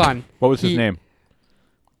right, hold on. What was his He- name?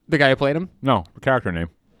 The guy who played him, No, the character name.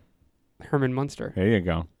 Herman Munster. There you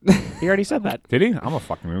go. He already said that. Did he? I'm a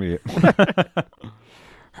fucking idiot.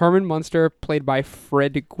 Herman Munster, played by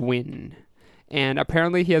Fred Gwynn. And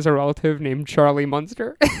apparently he has a relative named Charlie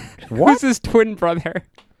Munster. What? Who's his twin brother.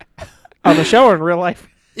 On the show or in real life?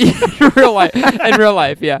 In real life. In real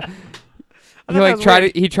life, yeah. I He thought that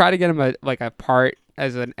was tried to get him a part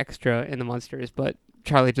as an extra in the Munsters, but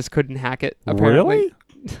Charlie just couldn't hack it. Apparently.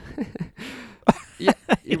 Really? Yeah.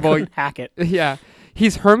 You Well, couldn't hack it. yeah.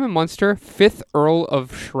 He's Herman Munster, 5th Earl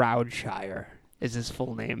of Shroudshire is his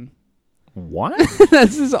full name. What?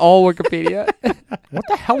 This is all Wikipedia. What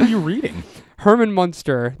the hell are you reading? Herman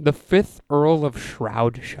Munster, the 5th Earl of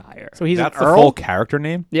Shroudshire. So he's That's an the Earl? full character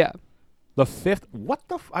name? Yeah. The 5th? What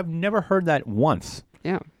the I've never heard that once.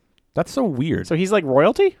 Yeah. That's so weird. So he's like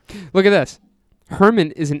royalty? Look at this.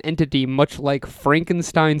 Herman is an entity much like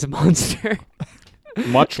Frankenstein's monster.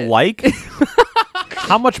 Much like?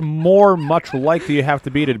 How much more much like do you have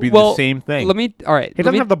to be to be Well, the same thing? Let me all right. He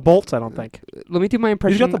doesn't have the bolts, I don't think. Let me do my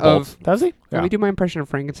impression got the bolts. of Does he? Yeah. let me do my impression of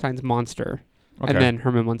Frankenstein's monster. Okay. And then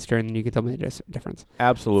Herman Munster, and then you can tell me the difference.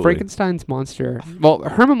 Absolutely. Frankenstein's monster. Well,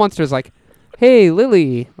 Herman Munster is like, "Hey,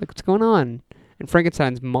 Lily, like what's going on?" And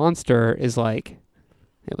Frankenstein's monster is like,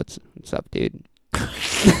 "Hey, what's up, dude?"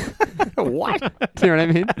 What? Do you know what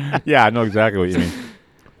I mean? Yeah, I know exactly what you mean.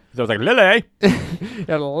 So I was like, Lily.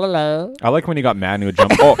 Yeah, la. I like when he got mad and he would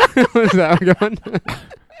jump. Oh, Is that going?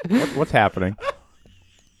 what's happening?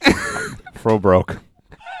 Fro broke.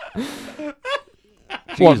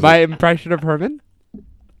 What, Jesus. my impression of Herman?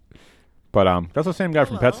 But that's the same guy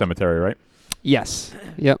from Pet Cemetery, right? Yes.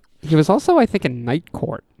 Yep. He was also, I think, in Night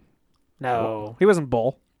Court. No. He wasn't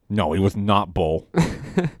Bull. No, he was not Bull.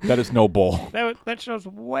 That is no Bull. That show's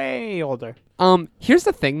way older. Here's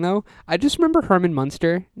the thing, though. I just remember Herman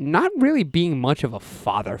Munster not really being much of a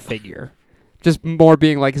father figure. Just more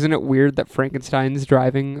being like, isn't it weird that Frankenstein's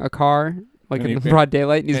driving a car like And in he- broad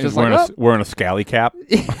daylight, and he's And just wearing, like, wearing a scally cap.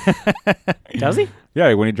 Does he?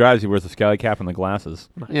 Yeah, when he drives, he wears the scally cap and the glasses.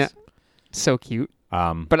 yeah, so cute.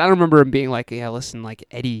 Um, But I don't remember him being like, yeah, listen, like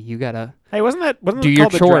Eddie, you gotta Hey, wasn't that do it your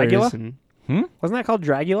called the chores. Dragula? And Wasn't that called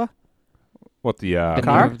Dragula? what the the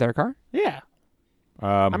car? name of their car. Yeah.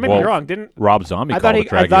 I may be wrong. Didn't Rob Zombie I called thought it he?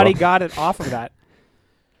 Dragula. I thought he got it off of that.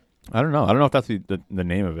 I don't know. I don't know if that's the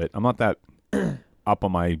name of it. I'm not that up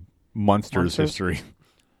on my Monsters Monsters? history.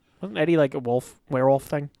 Wasn't Eddie like a werewolf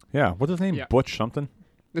thing? Yeah, what's his name? Yeah. Butch something?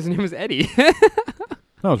 His name was Eddie.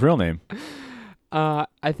 No, his real name. I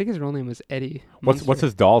think his real name was Eddie. What's Munster.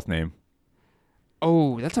 his doll's name?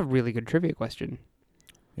 Oh, that's a really good trivia question.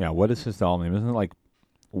 Yeah, what is his doll name? Isn't it like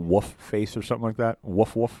Woof Face or something like that?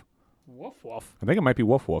 Woof Woof? Woof woof. I think it might be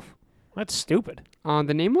Woof Woof. That's stupid. The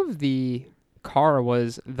name of the car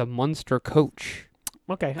was the Munster Coach.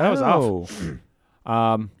 Okay, that was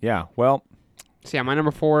off. Yeah, well, So yeah, my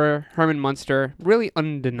number 4, Herman Munster, really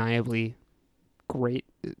undeniably great.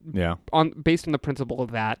 yeah, Based on the principle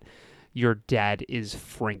of that, your dad is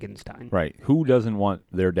Frankenstein. right. Who doesn't want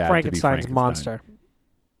their dad to be Frankenstein's Frankenstein? monster.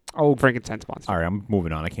 Oh, Frankenstein's monster. All right, I'm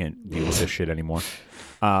moving on. I can't deal with this shit anymore.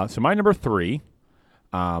 So my number 3,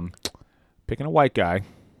 picking a white guy.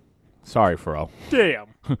 Sorry, Fro. Damn.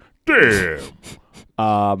 Damn.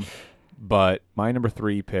 But my number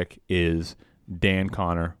 3 pick is Dan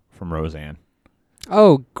Connor from Roseanne.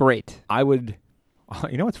 Oh, great. I would,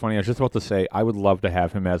 you know what's funny? I was just about to say I would love to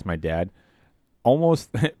have him as my dad, almost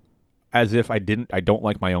as if I don't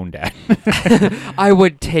like my own dad. I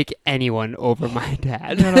would take anyone over my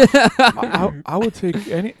dad. I would take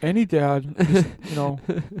any dad, just,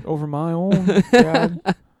 over my own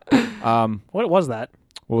dad. What was that?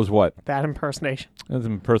 What was what? That impersonation. It was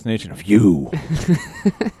an impersonation of you.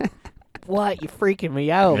 What? You freaking me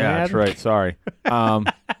out, Yeah, man. that's right. Sorry.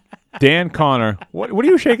 Dan Connor. What are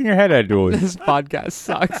you shaking your head at, Julie? This podcast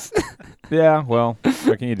sucks. Yeah, well,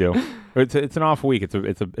 what can you do? It's an off week.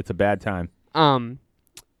 It's a bad time.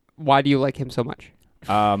 Why do you like him so much?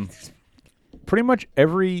 Pretty much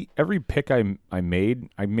every pick I made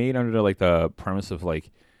under like the premise of like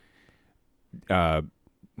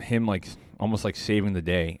him like almost like saving the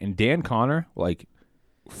day. And Dan Connor like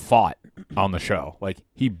fought on the show. Like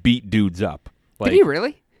he beat dudes up. Like Did he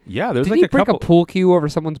really? yeah, there's Did like he a break couple. a pool cue over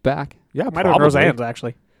someone's back? Yeah, Might have been probably. Roseanne's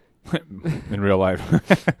actually. In real life.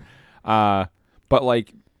 But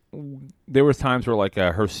like there was times where like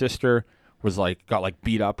her sister was like got like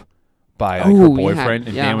beat up by like her Ooh, yeah, boyfriend,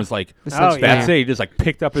 and yeah. Dan was like, This Oh, sounds yeah. that's it. He just like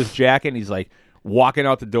picked up his jacket and he's like walking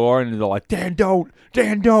out the door, and they're like, Dan, don't,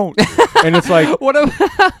 and it's like What a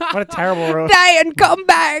What a terrible roast. Dan, come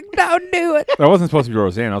back! Don't do it. that wasn't supposed to be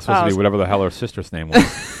Roseanne. I was supposed Oh, to it be was- whatever the hell her sister's name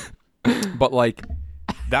was. But like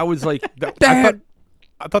that was like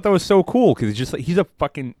I thought that was so cool because he's a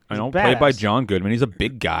fucking played by badass. John Goodman. He's a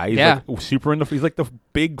big guy. He's Yeah. like super into. He's like the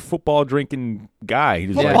big football drinking guy.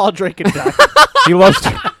 He's like, Football drinking guy. he loves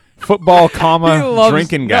football,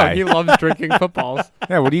 drinking guy. No, he loves drinking footballs.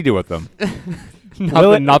 Yeah, what do you do with them?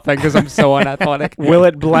 Nothing, because I'm so unathletic. Will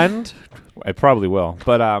it blend? I probably will.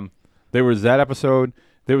 But there was that episode.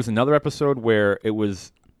 There was another episode where it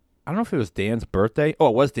was, I don't know if it was Dan's birthday. Oh,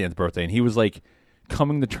 it was Dan's birthday, and he was like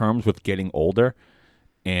coming to terms with getting older.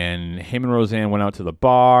 And him and Roseanne went out to the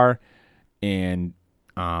bar, and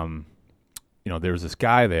there was this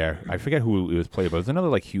guy there. I forget who it was played by. It was another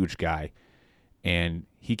like huge guy, and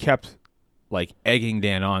he kept like egging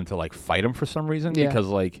Dan on to like fight him for some reason Yeah. because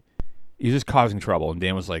like he's just causing trouble. And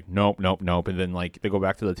Dan was like, nope. And then like they go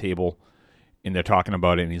back to the table, and they're talking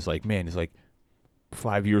about it. And he's like,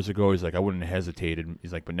 5 years ago, he's like, I wouldn't have hesitated.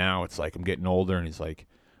 He's like, but now it's like I'm getting older, and he's like,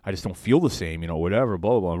 I just don't feel the same, whatever,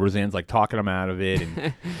 blah, blah, blah. And Roseanne's like talking him out of it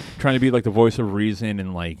and trying to be like the voice of reason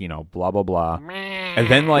and like, blah, blah, blah. And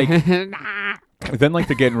then like,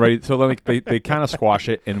 they're getting ready. So like they kind of squash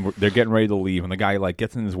it and they're getting ready to leave. And the guy like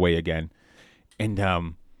gets in his way again. And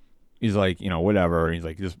he's like, whatever. And he's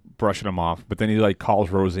like just brushing him off. But then he like calls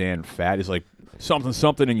Roseanne fat. He's like,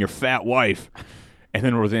 something in your fat wife. And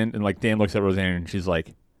then Roseanne, and like Dan looks at Roseanne and she's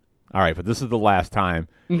like, all right, but this is the last time.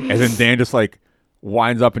 And then Dan just like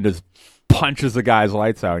winds up and just punches the guy's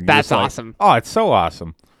lights out. And you're That's just like, awesome. Oh, it's so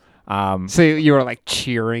awesome. So you were like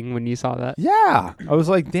cheering when you saw that? Yeah. I was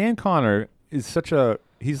like, Dan Connor is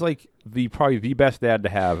he's like probably the best dad to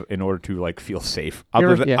have in order to like feel safe.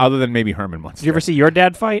 Other than maybe Herman Munster. Did you ever see your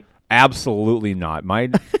dad fight? Absolutely not.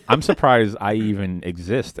 I'm surprised I even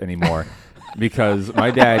exist anymore. because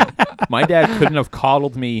my dad couldn't have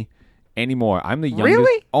coddled me anymore. I'm the youngest.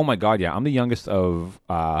 Really? Oh my God, yeah. I'm the youngest of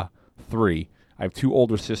 3. I have 2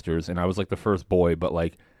 older sisters, and I was like the first boy. But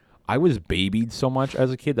like, I was babied so much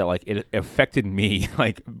as a kid that like it affected me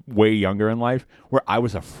like way younger in life, where I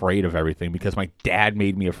was afraid of everything because my dad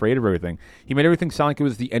made me afraid of everything. He made everything sound like it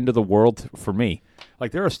was the end of the world for me.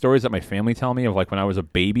 Like there are stories that my family tell me of like when I was a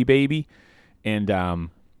baby, and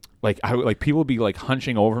like people would be like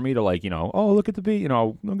hunching over me to like, oh, look at the baby,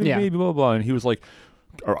 look at the baby, blah, blah, blah. And he was like,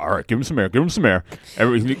 all right, give him some air.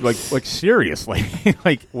 Everything like seriously,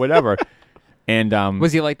 like whatever. And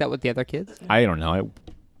Was he like that with the other kids? I don't know.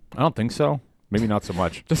 I don't think so. Maybe not so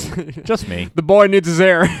much. Just me. The boy needs his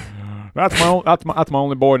air. That's my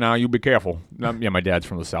only boy now. You be careful. Yeah, my dad's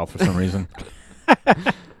from the South for some reason.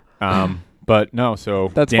 But no, so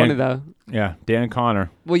That's Dan, funny though. Yeah, Dan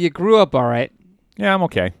Connor. Well, you grew up all right. Yeah, I'm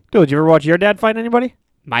okay. Dude, did you ever watch your dad fight anybody?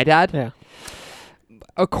 My dad? Yeah.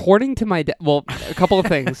 According to my dad, well, a couple of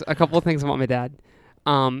things about my dad.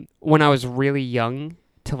 When I was really young,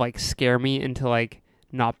 to like scare me into like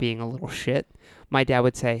not being a little shit, my dad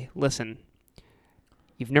would say, "Listen,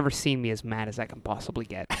 you've never seen me as mad as I can possibly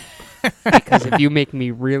get. Because if you make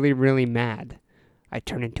me really, really mad, I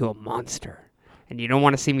turn into a monster. And you don't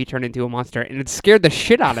want to see me turn into a monster." And it scared the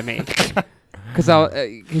shit out of me. Because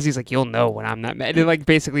he's like, "You'll know when I'm that mad." And it like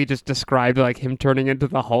basically just described like him turning into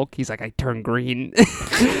the Hulk. He's like, "I turn green."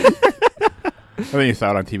 And then you saw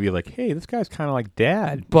it on TV like, hey, this guy's kind of like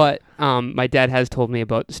Dad. But my dad has told me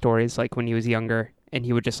about stories like when he was younger and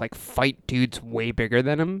he would just like fight dudes way bigger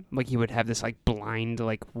than him. Like he would have this like blind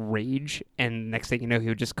like rage, and next thing you know he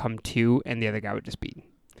would just come to and the other guy would just be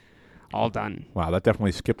all done. Wow, that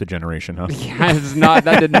definitely skipped a generation, huh? Yeah,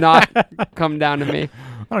 that did not come down to me.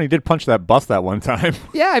 Oh, he did punch that bus that one time.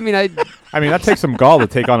 Yeah, I mean that takes some gall to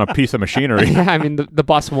take on a piece of machinery. yeah, I mean the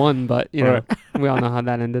bus won, but you know, Right. we all know how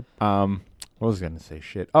that ended. What was I going to say?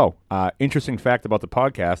 Shit. Oh, interesting fact about the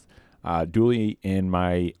podcast. Dooley and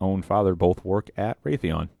my own father both work at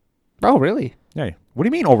Raytheon. Oh, really? Yeah. What do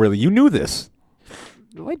you mean, oh, really? You knew this.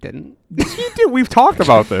 No, I didn't. Yes, you did. We've talked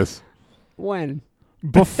about this When?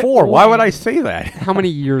 before. Why would I say that? How many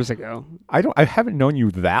years ago? I haven't known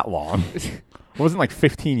you that long. It wasn't like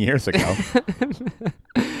 15 years ago.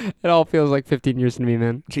 It all feels like 15 years to me,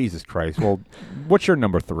 man. Jesus Christ. Well, what's your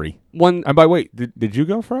number 3? One. And by the way, did you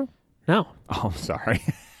go, Fro? No. Oh, I'm sorry.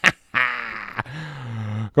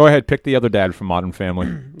 Go ahead, pick the other dad from Modern Family.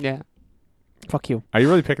 Yeah. Fuck you. Are you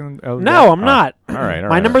really picking? No, I'm not. All right.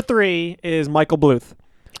 My number 3 is Michael Bluth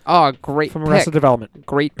Oh, great from pick. Arrested Development.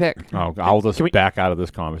 Great pick. Oh, I'll just Can we- back out of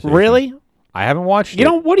this conversation. Really? I haven't watched You it.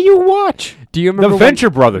 know, what do you watch? Do you remember The Venture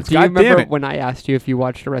Brothers. Do you God remember damn it. when I asked you if you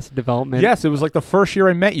watched Arrested Development? Yes, it was like the first year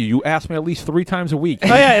I met you. You asked me at least 3 times a week. Oh,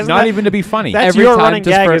 yeah, isn't Not that- even to be funny. That's Every your time running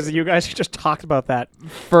just gag for- is that you guys just talked about that.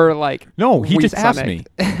 For like. No, he just weeks on asked end. me.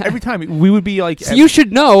 Every time we would be like, So you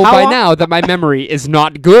should know How by long- now that my memory is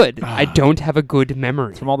not good. I don't have a good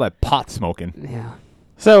memory. from all that pot smoking. Yeah.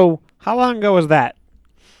 So, how long ago was that?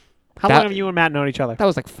 How That- long have you and Matt known each other? That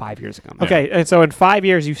was like 5 years ago. man. Okay, and so in 5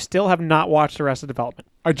 years, you still have not watched Arrested Development.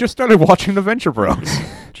 I just started watching The Venture Bros.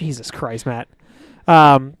 Jesus Christ, Matt.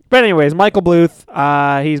 But anyways, Michael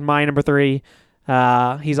Bluth, he's my number 3.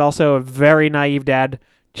 He's also a very naive dad,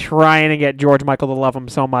 trying to get George Michael to love him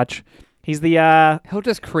so much. He's the He'll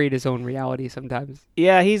just create his own reality sometimes.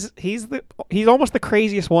 he's almost the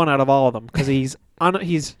craziest one out of all of them because he's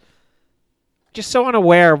just so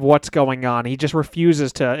unaware of what's going on. He just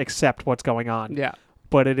refuses to accept what's going on. Yeah.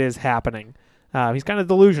 But it is happening. He's kind of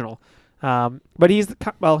delusional. But he's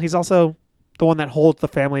also the one that holds the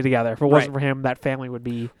family together. If it wasn't Right. for him, that family would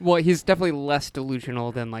be. Well, he's definitely less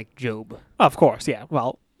delusional than like Job. Of course, yeah.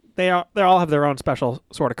 Well, they all have their own special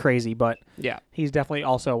sort of crazy, but Yeah. he's definitely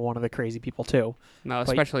also one of the crazy people too. No,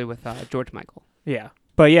 especially with George Michael. Yeah.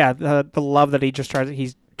 But yeah, the love that he just tries.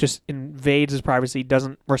 He just invades his privacy.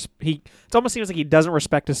 Doesn't it almost seems like he doesn't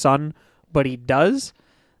respect his son, but he does.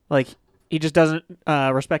 Like he just doesn't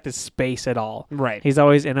respect his space at all. Right. He's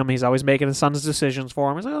always in him. He's always making his son's decisions for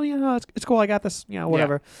him. He's like, oh, no, it's cool. I got this.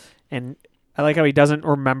 Whatever. And I like how he doesn't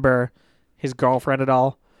remember his girlfriend at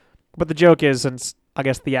all. But the joke is, since I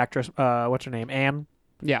guess the actress, what's her name, Anne,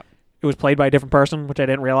 Yeah. it was played by a different person, which I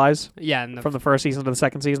didn't realize Yeah, and from the first season to the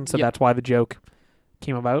second season. So Yep. that's why the joke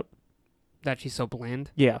came about. that she's so bland.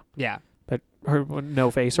 Yeah. Yeah. But her no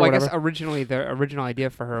face or Well, I whatever. guess originally the original idea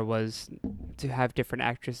for her was to have different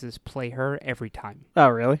actresses play her every time. Oh,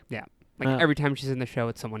 really? Like Oh. every time she's in the show,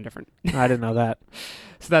 it's someone different. I didn't know that.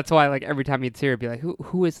 So that's why, like, every time you'd see her, be like,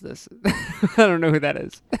 "Who is this?" I don't know who that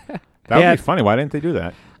is. That would Yeah. be funny. Why didn't they do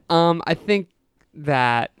that? I think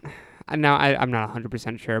that Now I'm not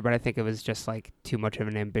 100% sure, but I think it was just like too much of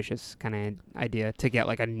an ambitious kind of idea to get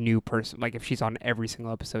like a new person. Like if she's on every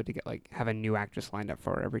single episode, to get like have a new actress lined up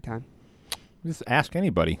for her every time. Just ask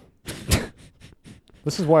anybody.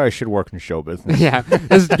 This is why I should work in show business. Yeah,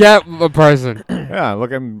 just get a person. Yeah,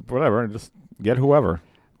 look, I'm whatever. Just get whoever.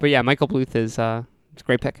 But yeah, Michael Bluth is it's a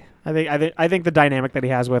great pick. I think the dynamic that he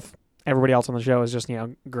has with everybody else on the show is just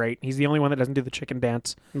great. He's the only one that doesn't do the chicken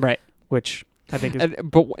dance, Right. which I think is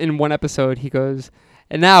But in one episode, he goes,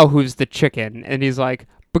 "And now who's the chicken?" And he's like,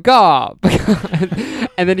 "Baga."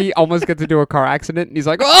 And then he almost gets into a car accident, and he's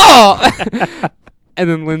like, "Oh!" And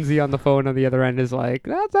then Lindsay on the phone on the other end is like,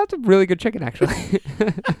 "That's a really good chicken, actually."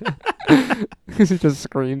 He just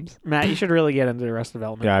screams. Matt. You should really get into Arrested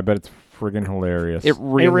Development. Yeah, I bet it's friggin' hilarious. It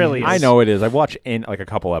really is. I know it is. I've watched like a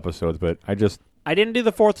couple episodes, but I didn't do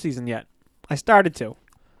the 4th season yet. I started to.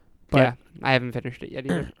 But Yeah, I haven't finished it yet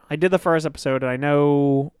either. I did the first episode, and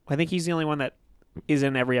I think he's the only one that is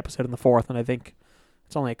in every episode in the 4th, and I think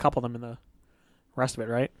it's only a couple of them in the rest of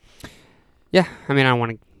it, right? Yeah, I mean, I don't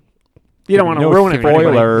want to. You don't want to No ruin it for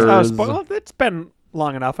anybody. spoilers. Well, it's been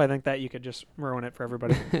long enough. I think that you could just ruin it for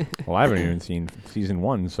everybody. well, I haven't even seen season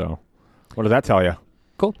 1, so what does that tell you?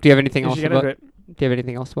 Cool. Do you have anything You else should get about? into it. Do you have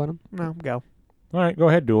anything else about him? No, go. All right, go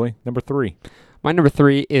ahead, Dooley. Number 3. My number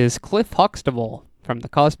 3 is Cliff Huxtable from The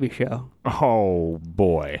Cosby Show, Oh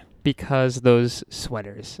boy, because those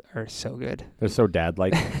sweaters are so good. they're so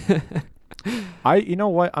dad-like. You know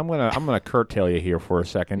what? I'm gonna curtail you here for a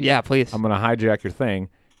second. Yeah, please. I'm gonna hijack your thing.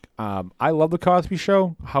 I love the Cosby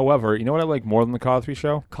Show. However, you know what I like more than the Cosby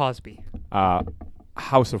Show? Cosby.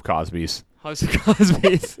 House of Cosby's. House of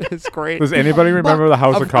Cosby is great. Does anybody remember the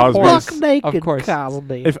House of, of course. Cosby's? naked Of course.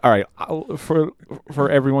 Cosby. All right, for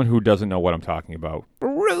everyone who doesn't know what I'm talking about,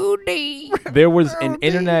 Rudy. there was an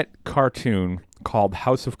internet cartoon called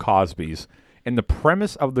House of Cosby's, and the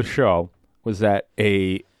premise of the show was that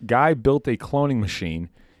a guy built a cloning machine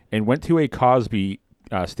and went to a Cosby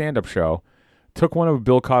stand-up show, took one of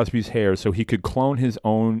Bill Cosby's hairs so he could clone his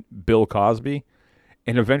own Bill Cosby,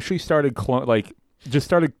 and eventually started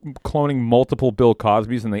cloning multiple Bill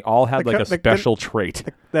Cosbys, and they all had The like co- a the- special trait.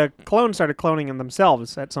 The clones started cloning in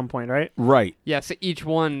themselves at some point, right? Right. Yeah, so each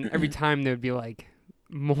one, every time there would be like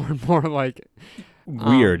more and more like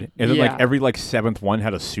Weird. And then yeah. like every like 7th one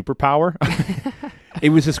had a superpower. It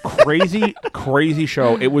was this crazy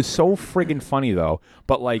show. It was so friggin' funny though.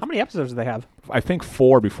 But like How many episodes do they have? I think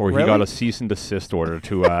 4 before he got Really? a cease and desist order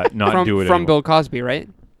to not from, do it from anymore. Bill Cosby, right?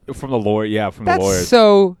 From the lawyer, yeah, from That's the lawyers.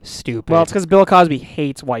 so stupid. Well, it's because Bill Cosby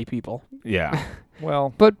hates white people. Yeah.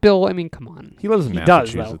 Well, but Bill, I mean, come on. he lives in He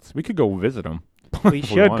does, Massachusetts. We could go visit him. We If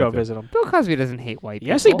should wanted go to. visit him. Bill Cosby doesn't hate white people.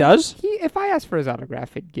 Yes, he does. If I asked for his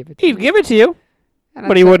autograph, he'd give it to He'd me. give it to you. And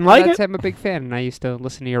but I'd he say- wouldn't like I'd it. say I'm a big fan, and I used to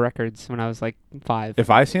listen to your records when I was like 5. If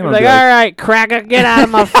I see him, I'd Like, be all like, right, cracker, get out of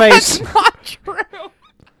my face. not true.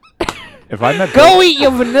 if I met Bill, Go eat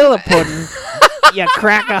your vanilla pudding, you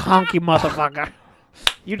cracker honky motherfucker.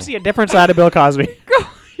 You'd see a different side of Bill Cosby.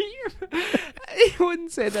 He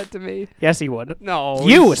wouldn't say that to me. Yes, he would. No,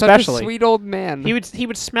 You he's such a especially. sweet old man. He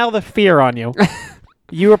would smell the fear on you.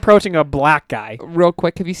 You approaching a black guy. Real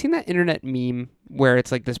quick, have you seen that internet meme where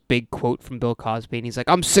it's like this big quote from Bill Cosby, and he's like,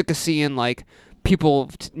 "I'm sick of seeing like people,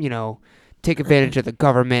 take advantage of the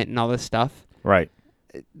government and all this stuff." right?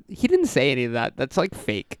 He didn't say any of that. That's like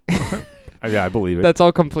fake. Yeah, I believe it. That's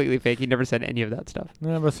all completely fake. He never said any of that stuff.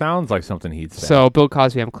 Yeah, but sounds like something he'd say. So, Bill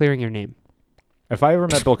Cosby, I'm clearing your name. If I ever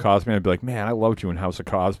met Bill Cosby, I'd be like, man, I loved you in House of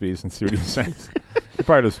Cosby's, and see what he says. He'd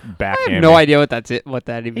probably just I backhand have no me. idea what that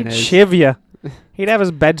even He'd is. shiv you. He'd have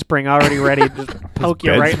his bed spring already ready to just poke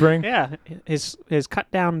you bed right. spring? Yeah, his cut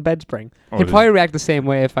down bed spring. Oh, He'd does- probably react the same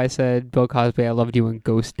way if I said, "Bill Cosby, I loved you in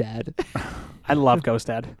Ghost Dad." I love Ghost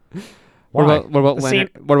Dad. Why? What about The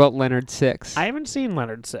Leonard? What about Leonard Six? I haven't seen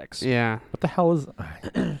Leonard Six. Yeah. What the hell is...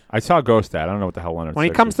 I saw Ghost Dad. I don't know what the hell Leonard When he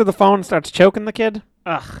Six comes is. through the phone and starts choking the kid.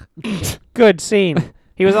 Ugh. Good scene.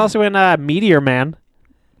 He was also in Meteor Man.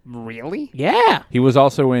 Really? Yeah. He was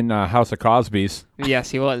also in House of Cosby's. Yes,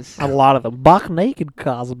 he was. A lot of them. Buck naked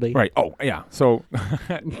Cosby. Right. Oh, yeah. So,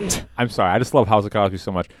 I'm sorry. I just love House of Cosby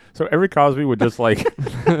so much. So every Cosby would just, like,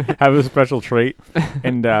 have a special trait.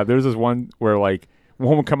 And there's this one where, like,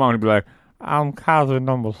 one would come out and be like, I'm Cosby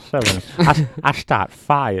number 7. I start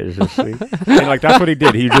fires, you see. And, like, that's what he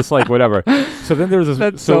did. He just, like, whatever. So then there's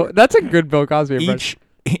this... That's a good Bill Cosby impression.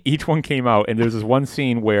 each one came out, and there's this one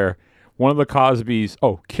scene where one of the Cosbys,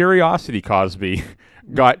 Curiosity Cosby,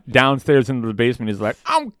 got downstairs into the basement. He's like,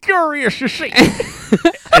 I'm curious, you see.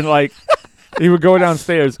 And like, he would go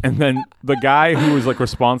downstairs, and then the guy who was like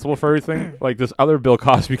responsible for everything, like this other Bill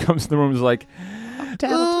Cosby, comes in the room and is like,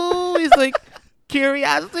 oh, he's like,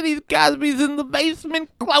 curiosities. Cosby's in the basement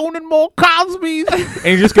cloning more Cosbys. And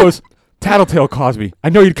he just goes, Tattletale Cosby, I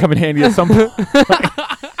know you'd come in handy at some point.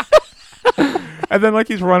 And then, like,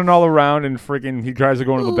 he's running all around and freaking, he tries to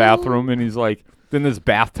go into the bathroom and he's like, then this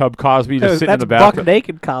bathtub Cosby just sitting in the That's buck bathtub.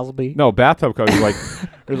 naked Cosby. No, bathtub Cosby. Like,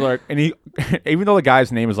 he's like, and he, even though the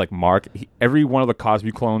guy's name is like Mark, every one of the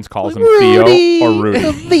Cosby clones calls him Theo or Rudy.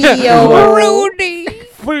 Theo. Rudy.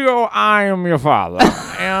 Theo, I am your father,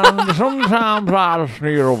 and sometimes I just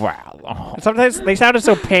need a bath. Sometimes they sounded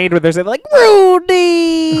so pained when they're saying like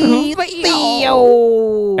Rudy,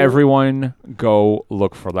 Theo. Everyone, go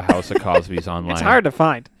look for the House of Cosby's online. It's hard to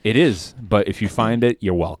find. It is, but if you find it,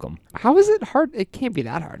 you're welcome. How is it hard? It can't be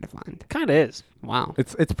that hard to find. Kind of is. Wow.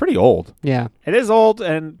 It's pretty old. Yeah. It is old,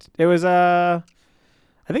 and it was I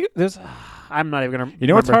think there's. I'm not even gonna. You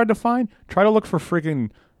know what's remember. hard to find? Try to look for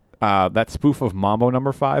freaking that spoof of Mambo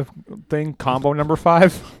Number 5 thing, Combo Number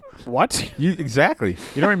 5. What? Exactly.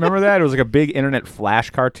 You don't remember that? It was like a big internet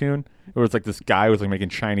flash cartoon. It was like this guy was like making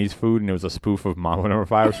Chinese food, and it was a spoof of Mambo Number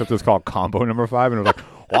 5, except it was called Combo Number 5, and it was like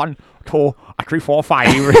 1, 2, 3, 4,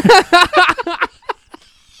 5.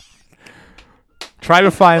 Try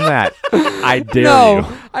to find that. I dare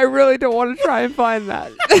No, I really don't want to try and find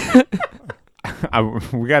that.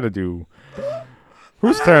 you. We got to do.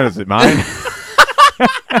 Whose turn is it? Mine.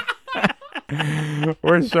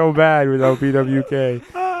 We're so bad without BWK.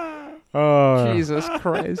 Oh, Jesus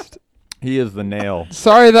Christ. he is the nail.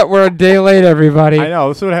 Sorry that we're a day late, everybody. I know.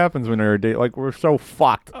 This is what happens when you're a date. Like, we're so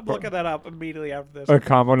fucked. I'm looking that up immediately after this. A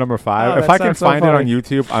Combo Number 5. Oh, If that I can sounds so find it on funny.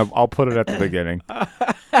 YouTube, I'll put it at the beginning.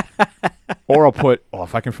 Or I'll put. Oh,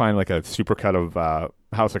 if I can find like a supercut of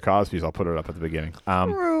House of Cosby's, I'll put it up at the beginning.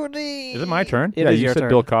 Rudy. Is it my turn? It yeah, is you your said turn.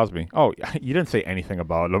 Bill Cosby. Oh, you didn't say anything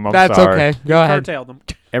about him. I'm That's sorry. okay. Go ahead. Curtailed them.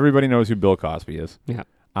 Everybody knows who Bill Cosby is. Yeah.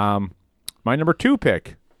 My number 2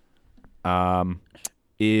 pick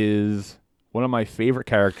is one of my favorite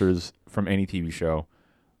characters from any TV show,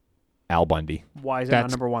 Al Bundy. Why is it not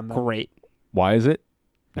That's number one though? Great. Why is it?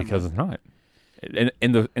 Because it's not.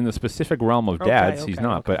 In the specific realm of Okay, dads, he's okay,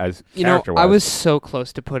 not. okay. But as You know, character-wise, I was so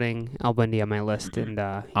close to putting Al Bundy on my list, and he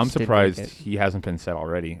I'm just didn't surprised make it. he hasn't been said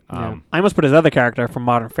already. Yeah. I almost put his other character from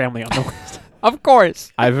Modern Family on the list. Of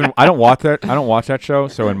course. I don't watch that. I don't watch that show.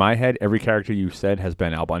 So in my head, every character you said has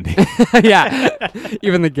been Al Bundy. Yeah.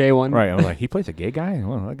 Even the gay one. Right? I was like, he plays a gay guy.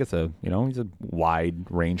 Well, I guess he's a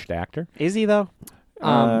wide-ranged actor. Is he though?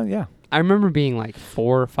 Yeah. I remember being like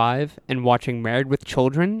 4 or 5 and watching Married with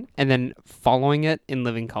Children and then following it in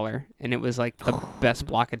Living Color. And it was like the best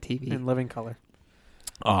block of TV. In Living Color.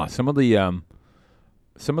 Some of the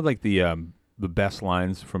best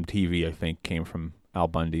lines from TV I think came from Al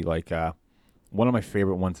Bundy. Like one of my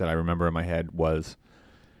favorite ones that I remember in my head was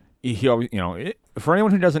he always, for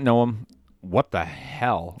anyone who doesn't know him, what the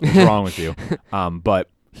hell is wrong with you? But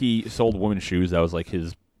he sold women's shoes. That was like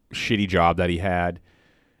his shitty job that he had.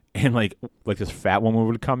 And like this fat woman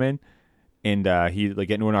would come in, and he'd like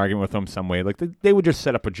get into an argument with them some way. Like they would just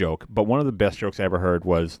set up a joke. But one of the best jokes I ever heard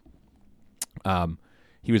was,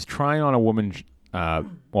 he was trying on a woman.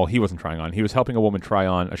 Well, he wasn't trying on. He was helping a woman try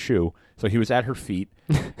on a shoe. So he was at her feet,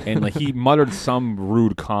 and like he muttered some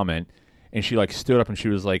rude comment, and she like stood up and she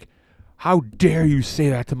was like, "How dare you say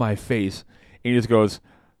that to my face?" And he goes,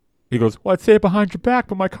 "Well, I'd say it behind your back,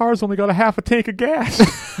 but my car's only got a half a tank of gas."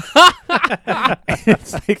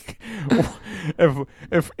 It's like,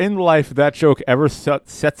 if in life that joke ever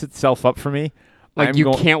sets itself up for me, Like I'm you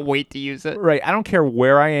going- can't wait to use it. Right. I don't care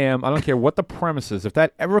where I am. I don't care what the premise is. If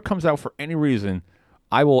that ever comes out for any reason,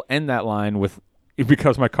 I will end that line with,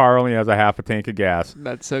 because my car only has a half a tank of gas.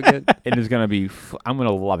 That's so good. It is going to be, I'm going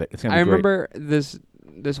to love it. It's going to I be great. remember this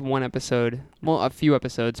one episode, well, a few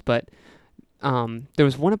episodes, but there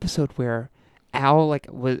was one episode where Al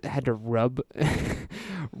had to rub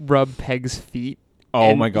Peg's feet.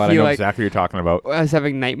 Oh and my God. I he, know like, exactly what you're talking about. I was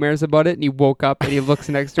having nightmares about it, and he woke up and he looks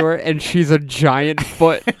next to her, and she's a giant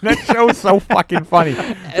foot. That show's so fucking funny.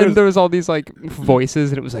 And there was all these like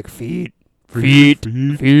voices, and it was like feet.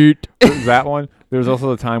 That one. There was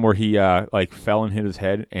also the time where he like fell and hit his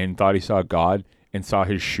head and thought he saw God and saw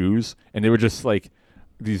his shoes, and they were just like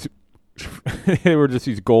these. They were just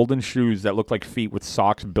these golden shoes that looked like feet with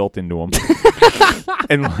socks built into them,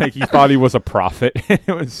 and like he thought he was a prophet. It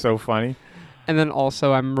was so funny. And then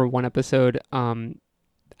also, I remember one episode.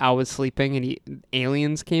 Al was sleeping, and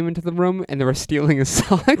aliens came into the room, and they were stealing his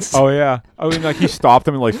socks. Oh yeah. I mean, like he stopped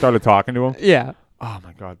him and like started talking to him. Yeah, Oh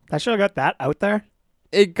my God. That show got that out there.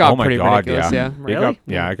 it got Oh my pretty God. ridiculous. Yeah. Yeah. Really?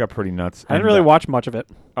 It got pretty nuts. I didn't And, really watch much of it.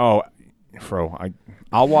 Oh,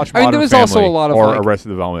 I'll watch. I mean, Modern there was Family also a lot of, or like- Arrested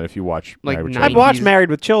Development if you watch. like Married with 90s. I've Children. watched Married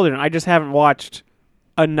with Children. I just haven't watched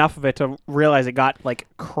enough of it to realize it got like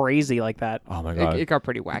crazy like that. Oh my god. It got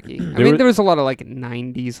pretty wacky. I There mean, were- there was a lot of like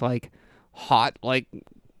 90s, like hot, like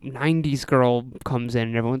 90s girl comes in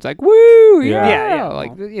and everyone's like, woo, Yeah. Yeah.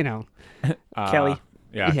 like, you know. Kelly.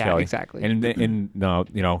 Yeah, Yeah, Kelly. exactly. And no,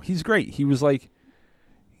 you know, he's great. He's like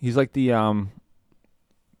the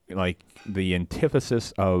the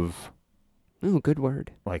antithesis of Oh, good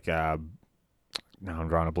word. like now I'm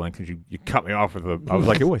drawing a blank because you cut me off with I was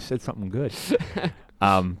like, oh, I said something good.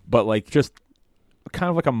 But like just kind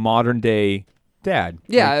of like a modern day dad.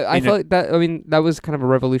 Yeah, Like, I in a- felt like that. I mean, that was kind of a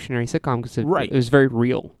revolutionary sitcom because Right. it was very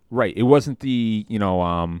real. right. It wasn't the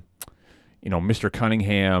Mr.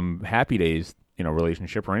 Cunningham Happy Days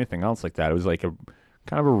relationship or anything else like that. It was like a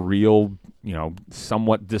kind of a real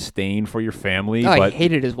somewhat disdain for your family, Oh, but he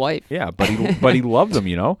hated his wife. yeah, but he loved them,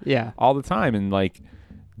 Yeah. all the time, and like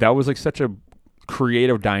that was like such a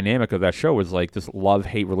creative dynamic of that show was like this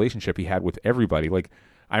love-hate relationship he had with everybody. Like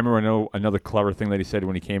I remember another clever thing that he said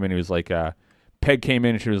when he came in. He was like, Peg came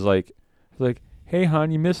in and she was like, "Hey, hon,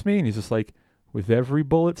 you miss me?" And he's just like, "With every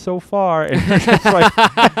bullet so far," and it's just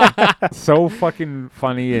like so fucking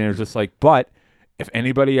funny. And it was just like, but if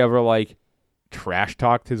anybody ever like trash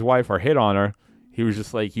talked his wife or hit on her, he was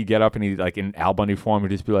just like, he'd get up and he'd like in Al Bundy form, he'd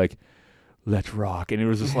just be like, "Let's rock," and it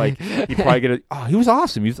was just like he'd probably get he was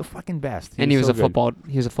awesome. He was the fucking best. And he was so a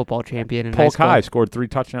good. football champion in high Polk school. High scored 3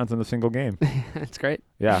 touchdowns in a single game. That's great.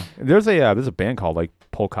 Yeah, there's a band called like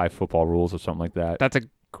Polk High Football Rules or something like that. That's a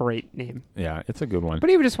great name. Yeah, it's a good one.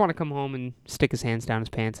 But he would just want to come home and stick his hands down his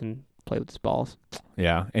pants and play with his balls.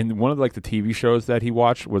 Yeah, and one of like the TV shows that he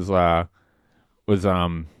watched was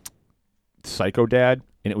Psycho Dad,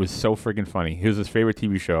 and it was so friggin' funny. It was his favorite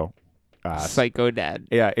TV show. Psycho Dad.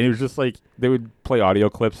 Yeah, and it was just like they would play audio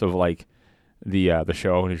clips of like the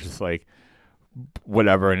show, and it's just like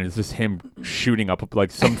whatever, and it's just him shooting up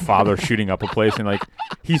like some father shooting up a place, and like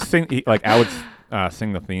I would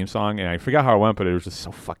sing the theme song, and I forgot how it went, but it was just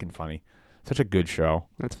so fucking funny. Such a good show,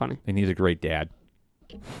 That's funny. and he's a great dad.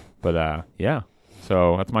 But yeah,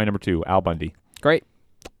 so that's my number 2, Al Bundy. Great.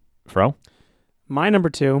 Fro? My number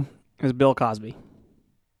 2 is Bill Cosby.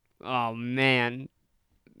 Oh, man.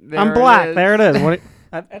 I'm black. There it is.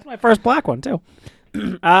 That's my first black one too.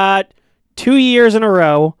 2 years in a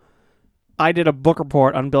row, I did a book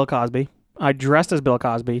report on Bill Cosby. I dressed as Bill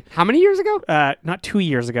Cosby. How many years ago? Not 2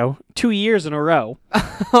 years ago. 2 years in a row.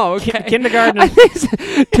 Oh, okay. Kindergarten. I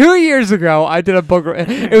think 2 years ago, I did a book.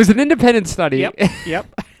 It was an independent study.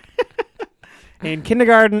 Yep. In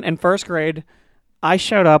kindergarten and first grade, I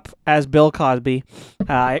showed up as Bill Cosby.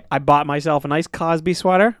 I bought myself a nice Cosby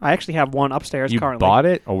sweater. I actually have one upstairs You currently. bought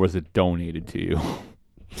it, or was it donated to you?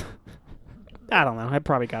 I don't know. I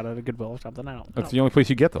probably got it at Goodwill or something. I don't know. That's the only place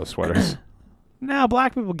you get those sweaters. No,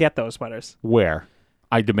 black people get those sweaters. Where?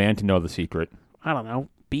 I demand to know the secret. I don't know.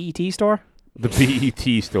 BET store? The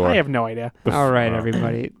BET store. I have no idea. All right,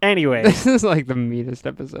 everybody. Anyway, This is like the meanest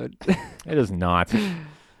episode. It is not.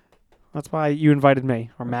 that's why you invited me,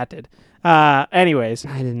 or Matt did. Anyways,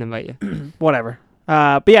 I didn't invite you. whatever.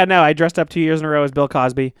 But yeah, no, I dressed up 2 years in a row as Bill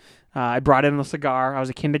Cosby. I brought in a cigar. I was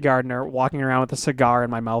a kindergartner walking around with a cigar in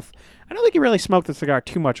my mouth. I don't think he really smoked the cigar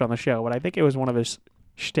too much on the show, but I think it was one of his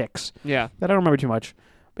shticks Yeah. that I don't remember too much.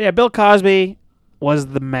 But yeah, Bill Cosby was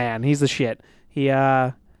the man. He's the shit. He,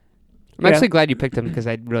 I'm Yeah. actually glad you picked him because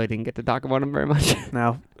I really didn't get to talk about him very much.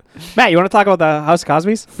 no. Matt, you want to talk about the House of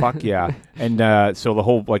Cosby's? Fuck yeah. And so the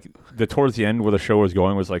whole, like, towards the end where the show was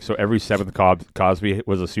going was like, so every 7th Cosby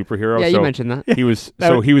was a superhero. Yeah, so you mentioned that. he was,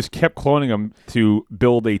 he was kept cloning them to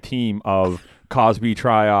build a team of Cosby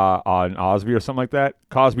try on Osby or something like that.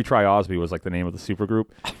 Cosby try Osby was like the name of the supergroup.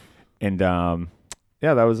 And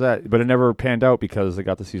yeah, that was that. But it never panned out because they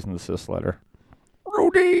got the cease and desist letter.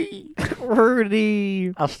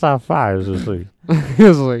 Rudy. I'll stop fires this week. He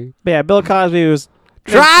was like, But yeah, Bill Cosby was...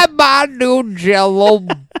 try my new Jello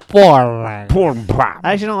boiling. I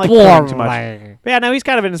actually don't like porn too much. But yeah, no, he's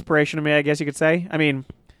kind of an inspiration to me, I guess you could say. I mean,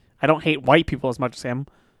 I don't hate white people as much as him.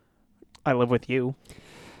 I live with you.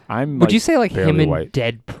 I'm Would you say like him barely and white.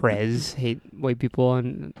 Dead Prez hate white people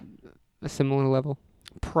on a similar level?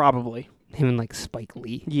 Probably. Him and like Spike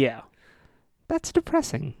Lee. Yeah. That's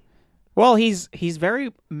depressing. Well, he's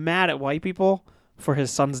very mad at white people for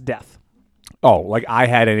his son's death. Oh, like I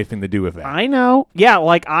had anything to do with that. I know. Yeah,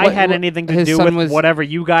 like I What- had what- anything to his do son with was- whatever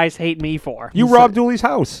you guys hate me for. You robbed Dooley's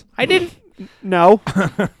house. I didn't. No.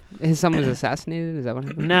 His son was assassinated? Is that what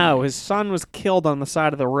happened? No, his son was killed on the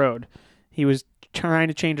side of the road. He was trying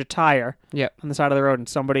to change a tire Yep. on the side of the road, and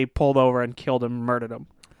somebody pulled over and killed him and murdered him.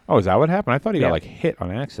 Oh, is that what happened? I thought he Yeah. got like hit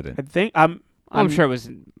on accident. I think I'm sure it was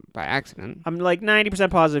by accident. I'm like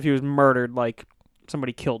 90% positive he was murdered, like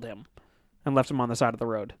somebody killed him. and left him on the side of the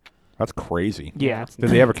road. That's crazy. Yeah. Did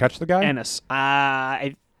they ever catch the guy? Ennis.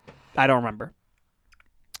 I don't remember.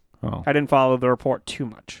 Oh. I didn't follow the report too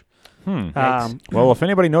much. Well, if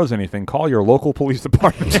anybody knows anything, call your local police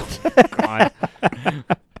department. God.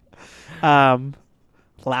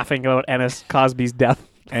 Laughing about Ennis Cosby's death.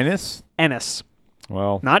 Ennis? Ennis.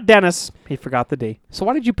 Well, Not Dennis. He forgot the D. So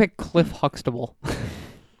why did you pick Cliff Huxtable?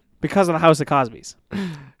 Because of the House of Cosby's.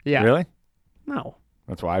 Yeah. really? No.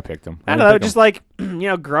 That's why I picked him. I don't know. Just like,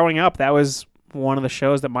 growing up, that was one of the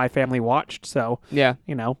shows that my family watched. So, Yeah.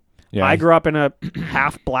 yeah. I grew up in a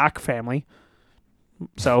half black family.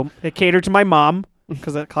 So it catered to my mom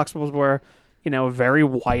because the Huxtables were, very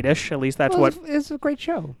whitish. At least that's what. It's a great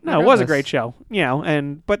show. No, it was a great show.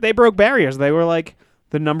 But they broke barriers. They were like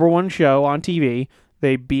the #1 show on TV.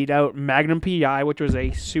 They beat out Magnum PI, which was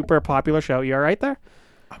a super popular show. You all right there?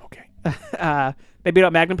 I'm okay. They beat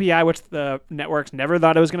out Magnum PI, which the networks never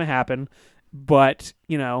thought it was going to happen. But,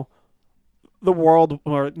 the world,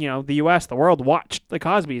 or, the U.S., the world watched the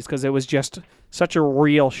Cosbys because it was just such a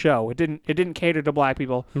real show. It didn't cater to black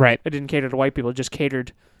people. Right. It didn't cater to white people. It just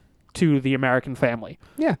catered to the American family.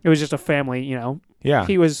 Yeah. It was just a family, Yeah.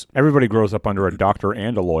 He was Everybody grows up under a doctor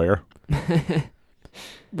and a lawyer.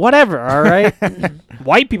 whatever, all right?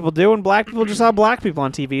 White people do, and black people just saw black people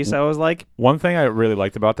on TV, so it was like, One thing I really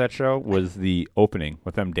liked about that show was the opening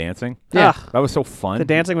with them dancing. Yeah. ugh, That was so fun. the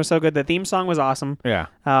dancing was so good. The theme song was awesome. Yeah.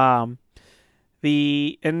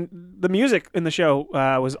 The music in the show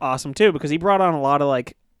was awesome too because he brought on a lot of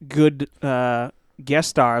like good guest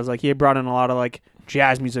stars. Like he had brought in a lot of like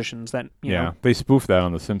jazz musicians that you Yeah. know. They spoofed that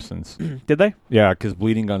on The Simpsons. Did they? Yeah, because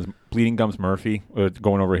Bleeding Gums Murphy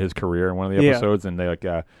going over his career in one of the Yeah. episodes, and they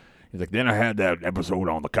he's like, then I had that episode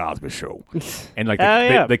on the Cosby Show, and like Oh,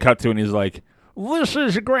 yeah. they cut to it, and he's like, this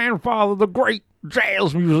is your grandfather, the great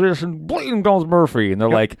jazz musician Bleeding Gums Murphy, and they're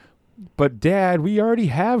like, but Dad, we already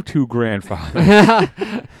have two grandfathers.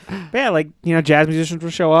 But yeah, like jazz musicians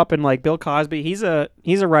would show up, and like Bill Cosby, he's a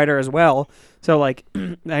writer as well. So like,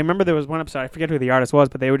 I remember there was one episode, I forget who the artist was,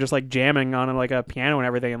 but they were just like jamming on like a piano and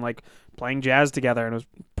everything, and like playing jazz together, and it was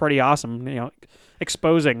pretty awesome.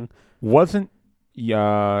 Exposing. Wasn't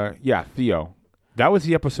Theo. That was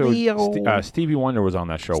the episode. Theo. Stevie Wonder was on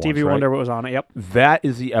that show. Stevie once, right? Wonder was on it. Yep. That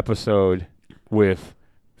is the episode with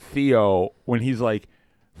Theo when he's like,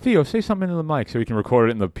 Theo, say something into the mic so we can record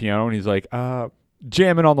it in the piano. And he's like,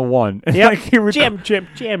 jamming on the one. And Yep. like, he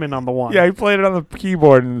Jamming on the one. Yeah, he played it on the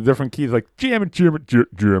keyboard in the different keys, like jamming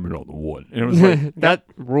on the one. And it was like, That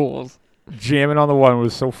rules. jamming on the one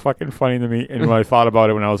was so fucking funny to me. And when I thought about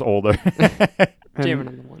it when I was older. Jamming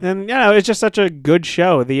on the one. And it's just such a good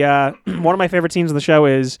show. The one of my favorite scenes of the show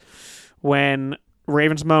is when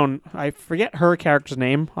Raven-Symoné, I forget her character's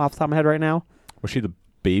name off the top of my head right now. Was she the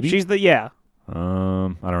baby? She's the I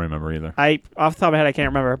don't remember either. off the top of my head I can't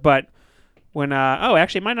remember, but when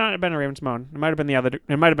actually it might not have been Raven-Symoné. It might have been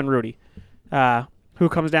it might have been Rudy. Who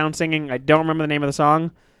comes down singing. I don't remember the name of the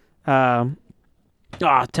song.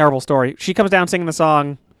 Terrible story. She comes down singing the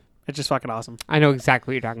song. It's just fucking awesome. I know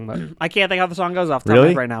exactly what you're talking about. I can't think how the song goes off the top of my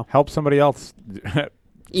Really? head right now. Help somebody else.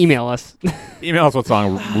 Email us. Email us what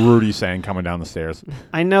song Rudy sang coming down the stairs.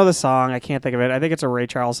 I know the song. I can't think of it. I think it's a Ray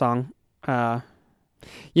Charles song.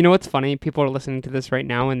 You know what's funny? People are listening to this right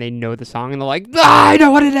now and they know the song and they're like, I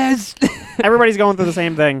know what it is. Everybody's going through the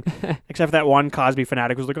same thing, except for that one Cosby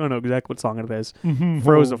fanatic who's like, I know exactly what song it is.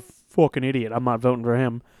 Fro's a fucking idiot. I'm not voting for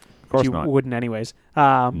him. Of course She not. wouldn't anyways.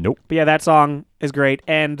 Nope. But yeah, that song is great.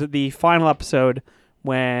 And the final episode,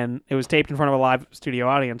 when it was taped in front of a live studio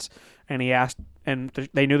audience, and he asked, and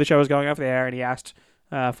they knew the show was going off the air, and he asked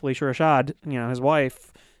Felicia Rashad, his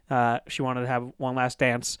wife, she wanted to have one last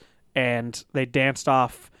dance, and they danced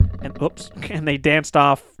off, and they danced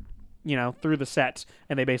off, through the set,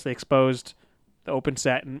 and they basically exposed the open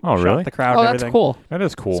set and Oh, shot really? the crowd Oh, and that's everything. cool. That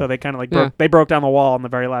is cool. So they kind of like Yeah. broke down the wall in the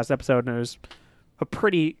very last episode, and it was a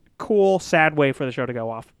pretty cool, sad way for the show to go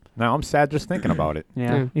off. Now I'm sad just thinking about it.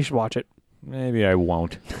 Yeah, Yeah. you should watch it. Maybe I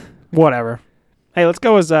won't. Whatever. Hey, let's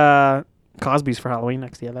go as Cosby's for Halloween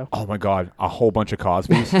next year, though. Oh my god, a whole bunch of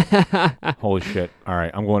Cosbys. Holy shit. All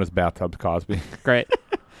right, I'm going as Bathtub Cosby. Great.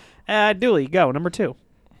 Dooley, go. Number 2.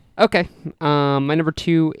 Okay. My number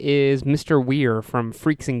 2 is Mr. Weir from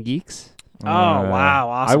Freaks and Geeks. Oh, wow.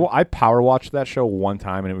 Awesome. I power watched that show one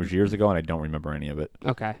time, and it was years ago, and I don't remember any of it.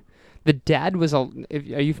 Okay. The dad was are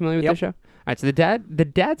you familiar with Yep. the show? All right, so the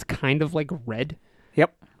dad's kind of like Red.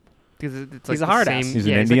 Yep. Because it's He's like a hard the ass. same- He's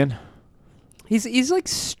yeah, an he's like- Indian? He's like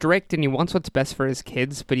strict and he wants what's best for his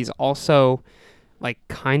kids, but he's also like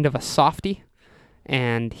kind of a softie,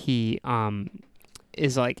 and he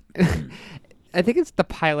is like I think it's the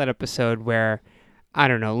pilot episode where I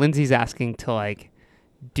don't know. Lindsay's asking to like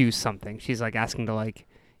do something. She's like asking to like,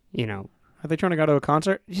 you know, Are they trying to go to a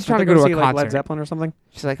concert? she's Aren't trying to they go to a see, like, concert. Led Zeppelin or something?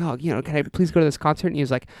 She's like, oh, you know, can I please go to this concert? And he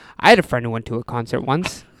was like, I had a friend who went to a concert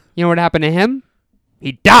once. You know what happened to him?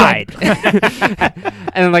 He died.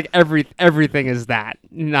 And then like everything is that.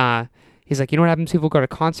 Nah. He's like, you know what happens to people who go to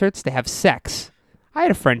concerts? They have sex. I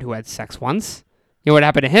had a friend who had sex once. You know what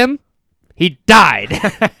happened to him? He died.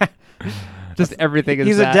 Just everything is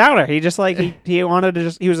He's that. a downer. He just like he wanted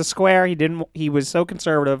to he was a square. He was so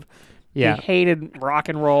conservative. Yeah. He hated rock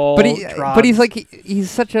and roll. But he's drugs. like he's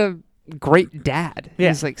such a great dad. Yeah.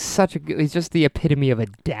 He's like he's just the epitome of a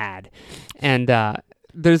dad. And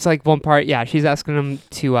there's like one part, yeah, she's asking him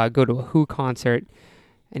to go to a Who concert,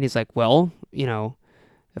 and he's like, well, you know,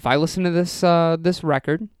 if I listen to this this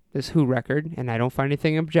Who record, and I don't find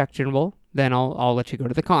anything objectionable, then I'll let you go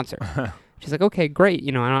to the concert. She's like, okay, great.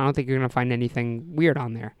 You know, I don't think you're gonna find anything weird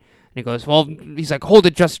on there. And he goes, well, he's like, hold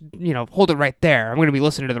it right there. I'm gonna be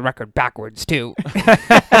listening to the record backwards too.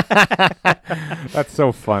 That's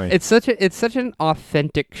so funny. It's such an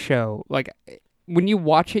authentic show. Like when you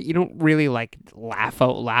watch it, you don't really like laugh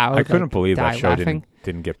out loud. I couldn't like, believe that die show laughing.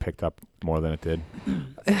 didn't get picked up more than it did.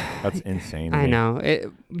 That's insane. to I me. know.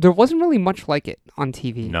 There wasn't really much like it on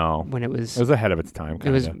TV. No. When it was ahead of its time. it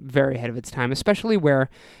was kinda. very ahead of its time, especially where,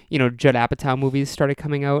 you know, Judd Apatow movies started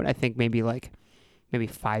coming out. I think maybe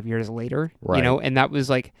 5 years later. Right. You know, and that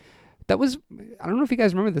was I don't know if you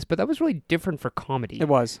guys remember this, but that was really different for comedy It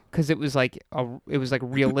was. because it was like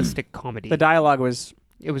realistic comedy. The dialogue was.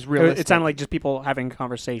 It was realistic. It sounded like just people having a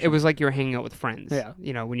conversation. It was like you were hanging out with friends. Yeah.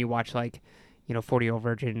 You know, when you watch 40-Year-Old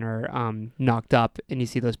Virgin or Knocked Up, and you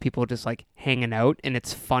see those people just like hanging out, and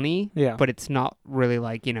it's funny. Yeah. But it's not really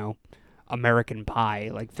like, you know, American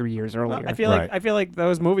Pie like 3 years earlier. I feel like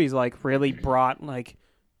those movies like really brought like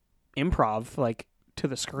improv like to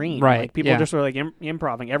the screen. Right, Like people yeah. just were like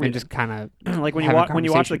improving everything. and just kind of like when you having when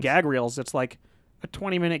you watch the conversations. gag reels, it's like a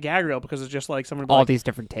 20-minute gag reel because it's just like someone all like, these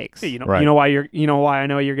different takes. hey, you know, Right. you know why I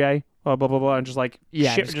know you're gay, blah blah blah blah, and just like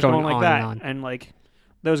Yeah, shit, just just going going like on that, and on. and like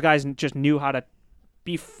those guys just knew how to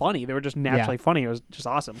be funny. They were just naturally funny. It was just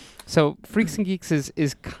awesome. So Freaks and Geeks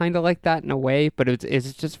is kind of like that in a way, but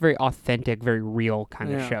it's just very authentic, very real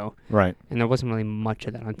kind of Yeah. show. Right. And there wasn't really much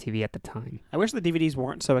of that on TV at the time. I wish the DVDs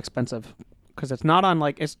weren't so expensive because it's not on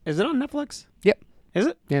like is it on Netflix? Yep. Is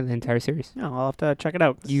it? Yeah, the entire series. No, I'll have to check it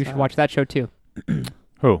out. You should watch that show too.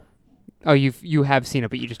 Who? Oh, you have seen it,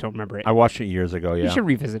 but you just don't remember it. I watched it years ago. Yeah. You should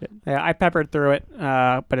revisit it. Yeah, I peppered through it,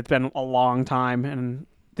 but it's been a long time, and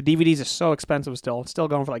the DVDs are so expensive still. It's still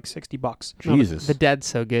going for like $60. Jesus. The Dead's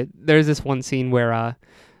so good. There's this one scene where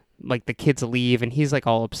like the kids leave and he's like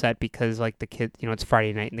all upset because like the kid, you know, it's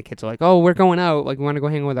Friday night and the kids are like, oh, we're going out, like we want to go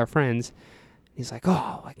hang out with our friends. He's like,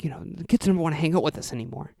 oh, like, you know, the kids don't want to hang out with us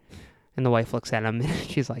anymore. And the wife looks at him and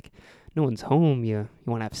she's like, no one's home. You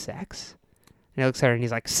want to have sex? And he looks at her and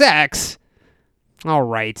he's like, sex? All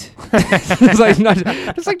right.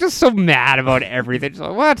 It's like just so mad about everything. Just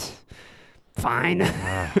like, what? Fine.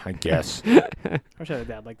 I guess. I wish I had a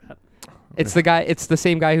dad like that. It's the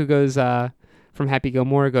same guy who goes from Happy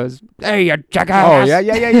Gilmore goes, hey, you jackass. Oh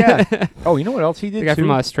yeah. Oh, you know what else he did The guy too?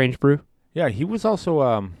 from Strange Brew. Yeah, he was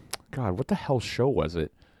also God, what the hell show was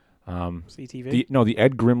it? CTV. The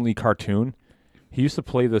Ed Grimley cartoon. He used to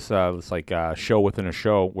play this show within a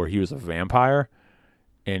show where he was a vampire,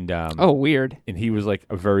 and Oh, weird. and he was like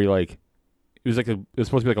a very like it was supposed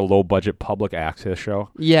to be like a low budget public access show,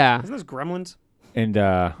 Yeah, Isn't those Gremlins? and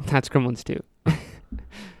that's Gremlins too.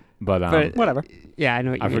 but Whatever. Yeah, I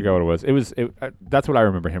know what you I mean. forgot what it was. That's what I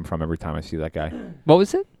remember him from every time I see that guy. What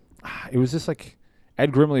was it? It was just like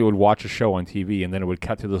Ed Grimley would watch a show on TV, and then it would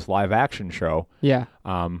cut to this live action show Yeah.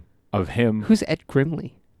 of him. Who's Ed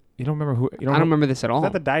Grimley? You don't remember who? You I don't remember this at all. Is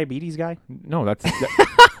that the diabetes guy? No, that's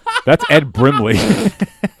Ed Brimley.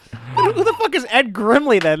 Who the fuck is Ed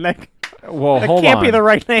Grimley then? That Well, hold can't on. be the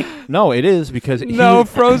right name. No, it is because no,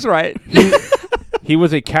 Fro's right. he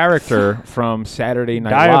was a character from Saturday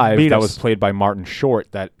Night Live Diabetes. that was played by Martin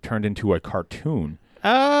Short that turned into a cartoon.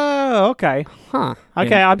 Oh, okay. Huh.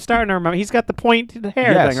 Okay, I'm starting to remember. He's got the pointed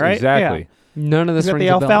hair Yes, thing, right? exactly. Yeah. None of this He's got rings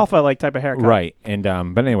the a bell. alfalfa like type of haircut. Right. And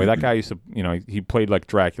but anyway, that guy used to, he played like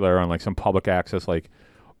Dracula on like some public access like,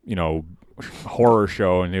 horror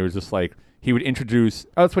show, and it was just like he would introduce.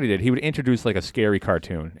 Oh, that's what he did. He would introduce like a scary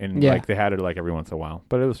cartoon, and Yeah. like they had it like every once in a while.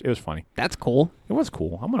 But it was funny. That's cool. It was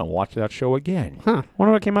cool. I'm gonna watch that show again. Huh.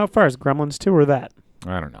 Wonder what came out first, Gremlins 2 or that?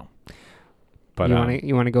 I don't know. But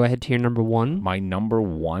you want to go ahead to your number one? my number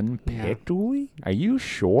one Yeah. pick, Dooley? Are you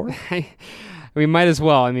sure? We might as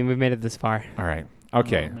well. I mean, we've made it this far. All right.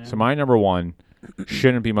 Okay. man. So my number one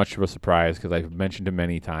shouldn't be much of a surprise because I've mentioned him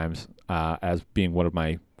many times as being one of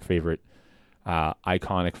my favorite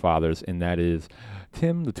iconic fathers, and that is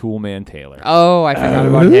Tim the Toolman Taylor. Oh, I forgot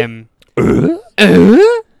about him.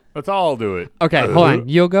 Let's all do it. Okay, hold on.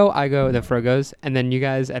 You'll go, I go, the Fro goes, and then you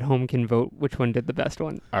guys at home can vote which one did the best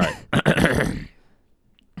one. All right.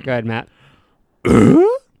 Go ahead, Matt. Oh,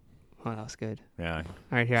 that was good. Yeah. All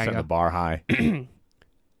right, here I Setting go. the bar high.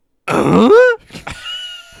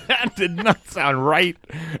 That did not sound right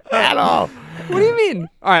at all. What do you mean?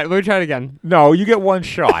 All right, let me try it again. No, you get one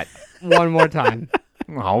shot. One more time.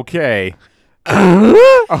 Okay.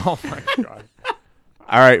 Oh my god.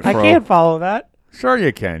 All right, I Fro. can't follow that. Sure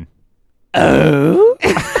you can. Oh.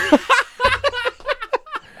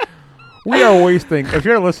 We are wasting. If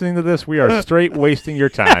you're listening to this, we are straight wasting your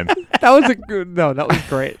time. That was a good. No, that was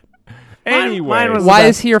great. Anyway, mine was- Why the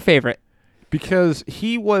is he your favorite? because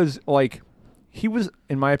he was,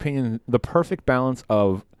 in my opinion, the perfect balance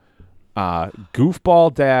of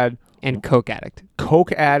goofball dad, And Coke addict.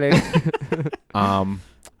 coke addict.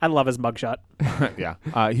 I love his mugshot. Yeah,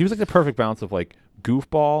 he was like the perfect balance of like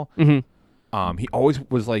goofball. Mm-hmm. He always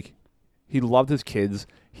was like, he loved his kids.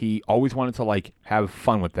 He always wanted to like have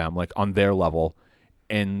fun with them, like on their level,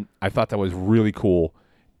 and I thought that was really cool.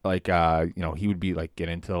 Like, he would be like get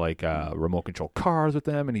into like remote control cars with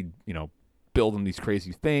them, and he'd build them these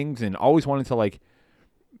crazy things, and always wanted to like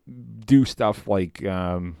do stuff like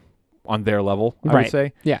on their level. I Right. would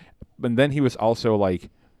say, Yeah. But then he was also like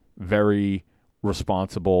very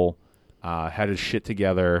responsible, had his shit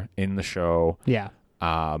together in the show. Yeah.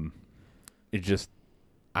 It just,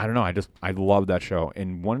 I don't know. I love that show.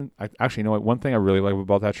 And one thing I really like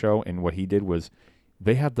about that show and what he did was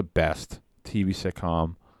they had the best TV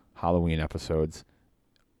sitcom Halloween episodes,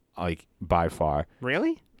 like by far.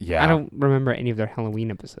 Really? Yeah. I don't remember any of their Halloween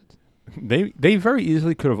episodes. They very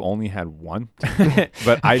easily could have only had one,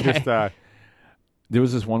 but I just, there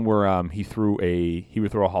was this one where he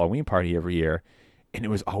would throw a Halloween party every year, and it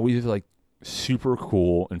was always like super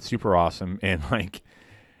cool and super awesome, and like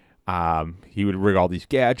he would rig all these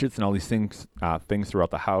gadgets and all these things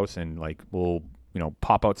throughout the house, and like little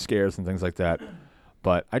pop out scares and things like that.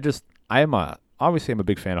 But I'm a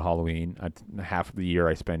big fan of Halloween. Half of the year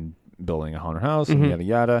I spend building a haunted house and yada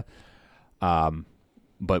yada.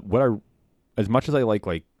 But as much as I like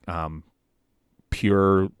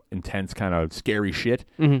pure, intense kind of scary shit,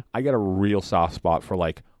 I got a real soft spot for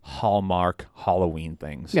like Hallmark Halloween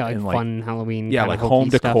things. Yeah, like and, fun Halloween. Yeah, kinda like hokey home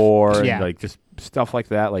stuff. decor Yeah. and like just stuff like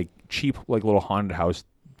that, like cheap like little haunted house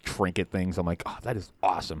trinket things. I'm like, oh, that is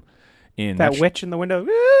awesome. And That witch in the window.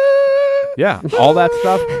 yeah, all that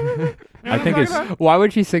stuff. I think it's Why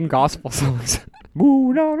would she sing gospel songs?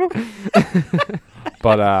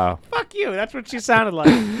 but Fuck you. That's what she sounded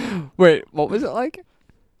like. Wait, what was it like?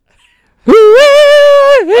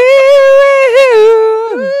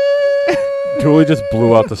 Julie just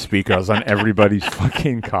blew out the speakers on everybody's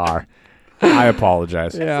fucking car. I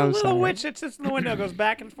apologize. Yeah, The I'm little sorry. witch that sits in the window, goes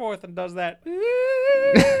back and forth, and does that.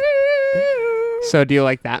 So, do you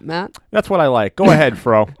like that, Matt? That's what I like. Go ahead,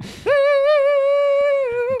 Fro.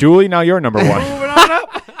 Julie, now you're number one. Moving on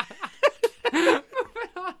up.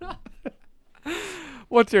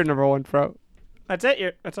 What's your number one, Fro? That's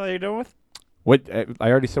it. That's all you're doing with? What I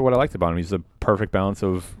already said what I liked about him. He's the perfect balance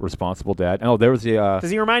of responsible dad. Oh, there was the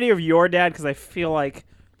Does he remind you of your dad? Because I feel like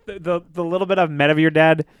the little bit I've met of your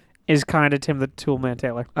dad is kind of Tim the Toolman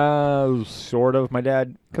Taylor. sort of. My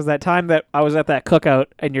dad. Because that time that I was at that cookout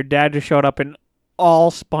and your dad just showed up in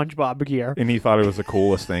all SpongeBob gear. And he thought it was the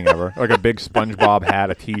coolest thing ever. Like a big SpongeBob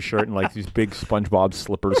hat, a T-shirt, and like these big SpongeBob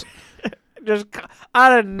slippers. Just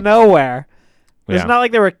out of nowhere. It's Yeah. not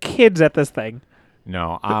like there were kids at this thing.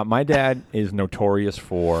 No, my dad is notorious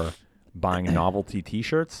for buying novelty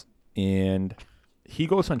T-shirts, and he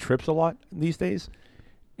goes on trips a lot these days.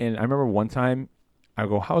 And I remember one time, I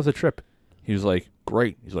go, "How was the trip?" He was like,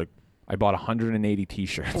 "Great." He's like, "I bought 180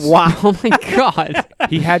 T-shirts." Wow. Oh my God!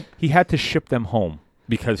 He had to ship them home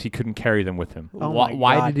because he couldn't carry them with him. Oh why my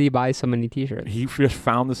why God. did he buy so many T-shirts? He just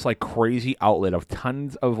found this like crazy outlet of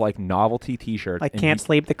tons of like novelty T-shirts. Like and Can't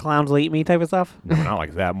Sleep, the Clowns Will Eat Me type of stuff? No, not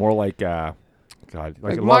like that. More like God,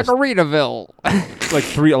 Like a lot of, Margaritaville.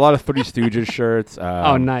 like a lot of Three Stooges shirts.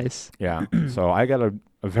 Oh, nice. Yeah. So I got a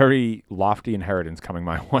very lofty inheritance coming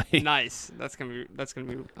my way. Nice. That's gonna be. That sick.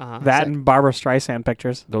 and Barbara Streisand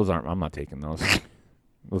pictures. Those aren't. I'm not taking those.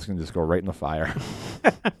 Those can just go right in the fire.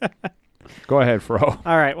 Go ahead, Fro.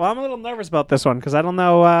 All right. Well, I'm a little nervous about this one because I don't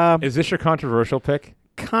know. Is this your controversial pick?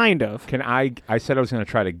 Kind of. Can I said I was going to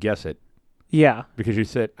try to guess it Yeah.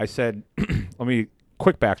 because I said, let me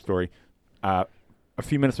quick backstory. A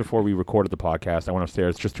few minutes before we recorded the podcast, I went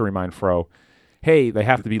upstairs just to remind Fro, hey, they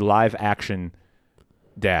have to be live action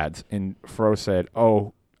dads. And Fro said,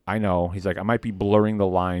 oh, I know. He's like, I might be blurring the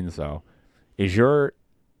lines, though. Is your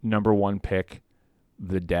number one pick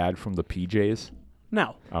the dad from the PJs?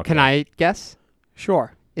 No. Okay. Can I guess?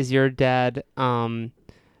 Sure. Is your dad,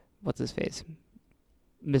 what's his face?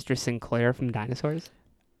 Mr. Sinclair from Dinosaurs?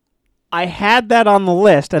 I had that on the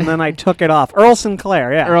list, and then I took it off. Earl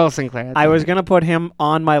Sinclair, yeah. Earl Sinclair. I was going to put him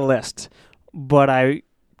on my list, but I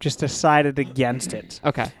just decided against it.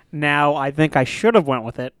 Okay. Now, I think I should have went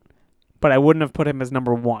with it, but I wouldn't have put him as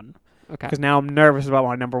number one. Okay. Because now I'm nervous about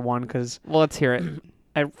my number one, because Well, let's hear it.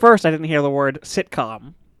 at first I didn't hear the word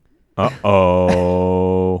sitcom.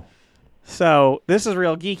 Uh-oh. So this is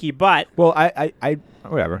real geeky, but Well, I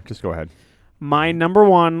whatever. Just go ahead. my number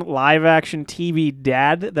one live-action TV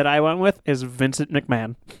dad that I went with is Vincent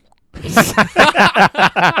McMahon.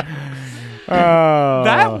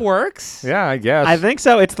 That works. Yeah, I guess. I think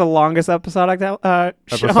so. It's the longest episodic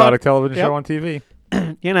episodic television Yep. show on TV.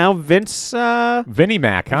 You know, Vince... Vinnie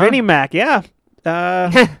Mac, huh? Vinnie Mac, yeah.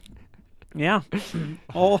 Yeah.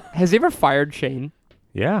 Oh, Has he ever fired Shane?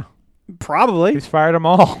 Yeah. probably. He's fired them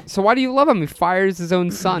all. So why do you love him? He fires his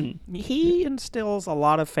own son. He instills a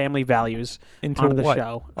lot of family values Into onto the what?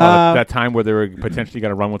 show. That time where they were potentially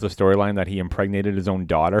going to run with the storyline that he impregnated his own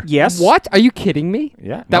daughter. Yes. What? Are you kidding me?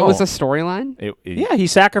 Yeah. That no. was a storyline? Yeah, he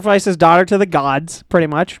sacrificed his daughter to the gods, pretty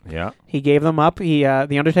much. Yeah. He gave them up. The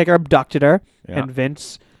Undertaker abducted her, Yeah. and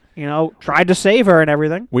Vince, tried to save her and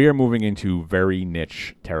everything. We are moving into very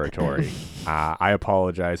niche territory. I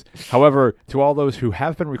apologize. However, to all those who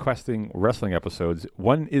have been requesting wrestling episodes,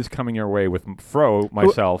 one is coming your way with Fro,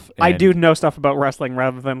 myself. I and- do know stuff about wrestling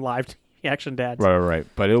rather than live action dads. Right.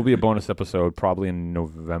 But it'll be a bonus episode probably in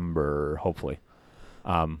November, hopefully.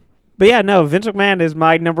 But yeah, no, Vince McMahon is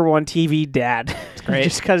my number one TV dad. It's great.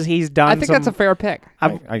 Just because he's done I think that's a fair pick.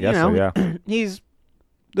 I guess so, yeah.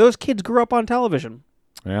 Those kids grew up on television.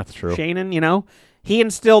 Yeah, that's true. Shane, he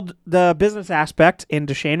instilled the business aspect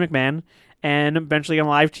into Shane McMahon, and eventually on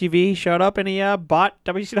live TV, he showed up and he bought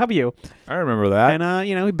WCW. I remember that. And,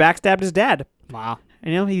 he backstabbed his dad. Wow.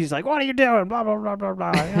 And, he's like, what are you doing? Blah, blah, blah, blah,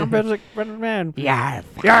 blah. I'm Vince McMahon. Yeah.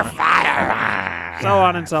 You're fired. So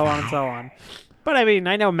on and so on and so on. But, I mean,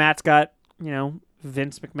 I know Matt's got,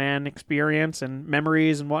 Vince McMahon experience and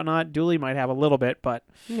memories and whatnot. Dooley might have a little bit, but,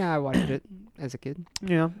 Yeah, I watched it as a kid.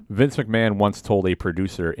 Vince McMahon once told a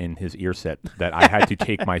producer in his ear set that I had to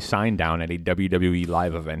take my sign down at a WWE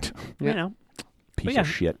live event. Yeah. Piece yeah, of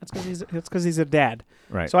shit. That's because he's a dad.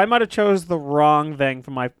 Right. So I might have chose the wrong thing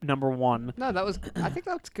for my number one. No, I think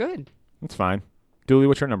that's good. That's fine. Dooley,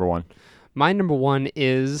 what's your number one? My number one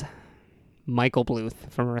is Michael Bluth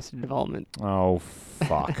from Arrested Development. Oh,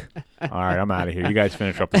 fuck. All right, I'm out of here. You guys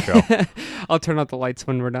finish up the show. I'll turn out the lights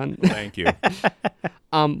when we're done. Thank you.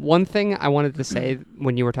 One thing I wanted to say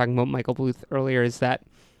when you were talking about Michael Bluth earlier is that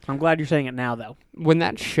I'm glad you're saying it now, though. when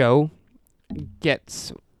that show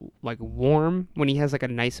gets warm, when he has a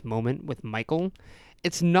nice moment with Michael,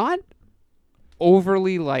 it's not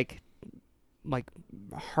overly like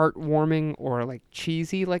heartwarming or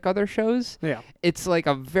cheesy like other shows. Yeah. It's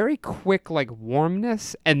a very quick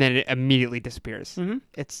warmness, and then it immediately disappears. Mm-hmm.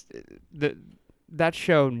 It's that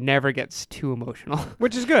show never gets too emotional.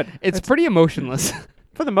 Which is good. It's pretty emotionless.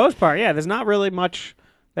 For the most part, yeah. There's not really much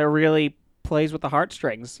that really plays with the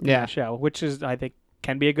heartstrings in Yeah. that show, which is, I think,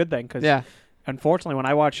 can be a good thing. Because, Yeah. unfortunately, when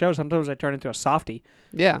I watch shows, sometimes I turn into a softie.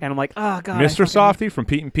 Yeah. And I'm like, oh, God. I Mr. fucking- Softy from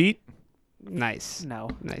Pete and Pete? Nice. No.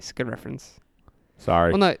 Nice. Good reference.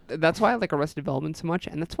 Sorry. Well, no, that's why I like Arrested Development so much,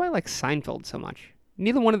 and that's why I like Seinfeld so much.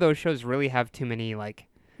 Neither one of those shows really have too many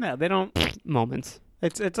No, they don't. moments.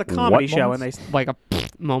 It's a comedy What show, and they. Like a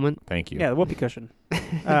moment. Thank you. Yeah, the whoopee cushion.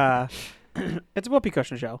 It's a whoopee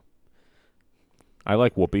cushion show. I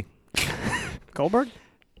like Whoopi. Goldberg?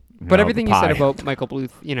 But No, everything you pie. said about Michael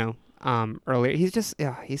Bluth, earlier, he's just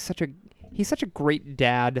he's such a great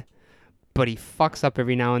dad, but he fucks up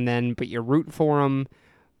every now and then. But you root for him,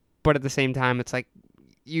 but at the same time, it's like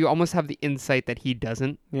you almost have the insight that he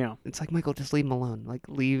doesn't. Yeah. It's like, Michael, just leave him alone.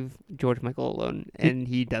 Leave George Michael alone, and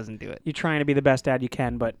he doesn't do it. You're trying to be the best dad you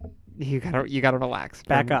can, but You gotta relax.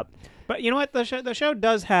 back up. But you know what? The show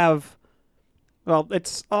does have. Well,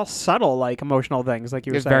 it's all subtle, emotional things, like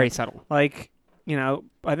you were It's saying. very subtle. I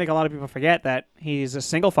think a lot of people forget that he's a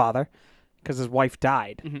single father because his wife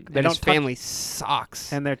died. And They his don't touch- family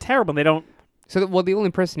sucks. And they're terrible. They don't. So, the only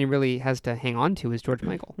person he really has to hang on to is George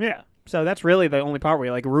Michael. Yeah. So that's really the only part where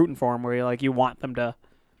you're rooting for him, where you want them to,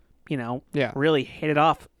 Yeah. really hit it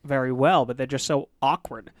off very well, but they're just so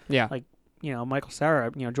awkward. Yeah. Michael Cera,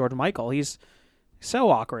 George Michael, he's so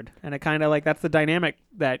awkward, and it kind of that's the dynamic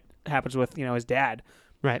that happens with his dad.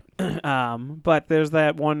 Right. But there's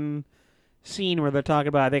that one scene where they're talking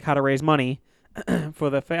about how to raise money for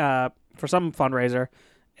the for some fundraiser,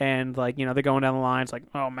 and like they're going down the line. It's like,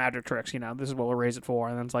 oh, magic tricks. This is what we'll raise it for.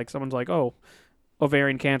 And then it's like someone's like, oh,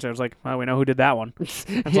 ovarian cancer. It's like, well, we know who did that one.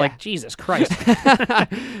 It's like, Jesus Christ.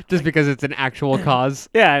 Just because it's an actual cause.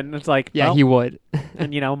 Yeah, and it's like, Yeah, well, he would.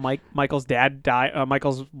 and Michael's dad died.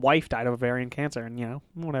 Michael's wife died of ovarian cancer, and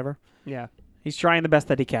whatever. Yeah. He's trying the best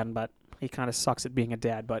that he can, but he kind of sucks at being a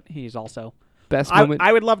dad. But he's also. Best moment.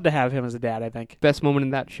 I would love to have him as a dad. I think. Best moment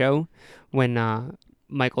in that show when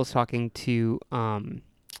Michael's talking to when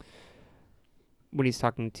he's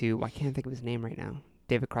talking to I can't think of his name right now.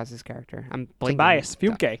 David Cross's character. I'm blanking. Tobias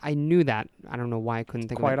Fumke. I knew that. I don't know why I couldn't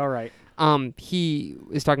think of it. Quite all right. He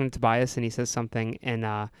is talking to Tobias and he says something and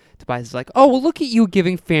Tobias is like, "Oh, well, look at you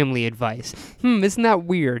giving family advice. Isn't that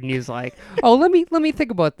weird?" And he's like, "Oh, let me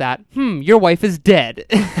think about that. Your wife is dead."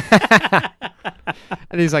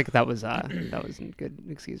 And he's like, "That wasn't good.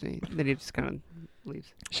 Excuse me." And then he just kind of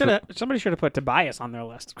leaves. Somebody should have put Tobias on their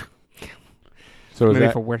list. So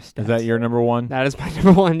Maybe for worse. is that your number one? That is my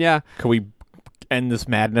number one. Yeah. Can we end this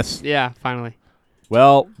madness? Yeah. Finally.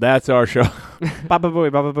 Well, that's our show. Baba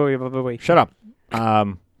Booey, Baba Booey, Baba Booey. Shut up.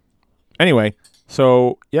 Anyway,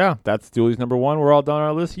 so yeah, that's Dooley's number one. We're all done on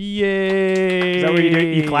our list. Yay! Is that what you do?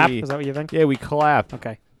 You clap? Is that what you think? Yeah, we clap.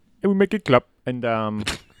 Okay. And we make it clap. And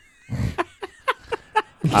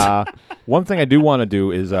one thing I do want to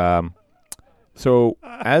do is so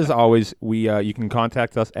as always, you can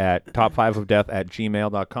contact us at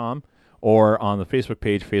top5ofdeath@gmail.com or on the Facebook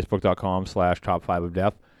page,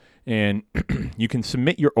 facebook.com/top5ofdeath. And you can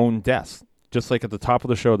submit your own deaths. Just like at the top of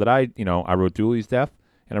the show that I wrote Dooley's death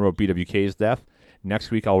and I wrote BWK's death.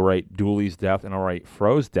 Next week I'll write Dooley's death and I'll write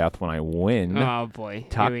Fro's death when I win. Oh boy.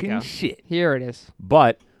 Talking shit. Here it is.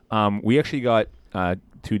 But we actually got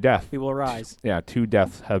 2 deaths. We will rise. Yeah, 2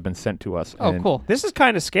 deaths have been sent to us. Oh, and, cool. This is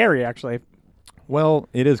kind of scary, actually. Well,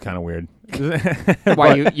 it is kind of weird.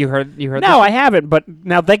 Why you heard No, this? I haven't. But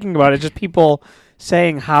now thinking about it, just people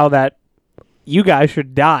saying how that you guys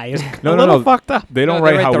should die is No, a no, little no. fucked up. They don't No,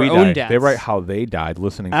 they write write how their we own died. deaths. They write how they died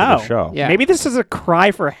listening to Oh. the show. Yeah. Maybe this is a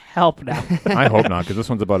cry for help now. I hope not, because this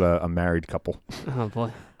one's about a married couple. Oh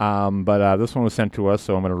boy. But this one was sent to us,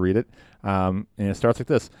 so I'm going to read it. And it starts like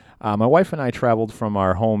this. My wife and I traveled from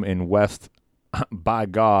our home in West, by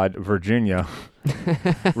God, Virginia,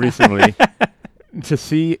 recently to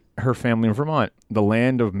see her family in Vermont, the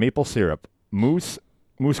land of maple syrup, moose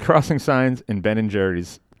crossing signs, and Ben and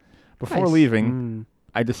Jerry's. Before Nice. leaving,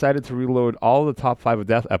 I decided to reload all the Top 5 of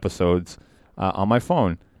Death episodes on my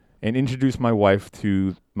phone and introduce my wife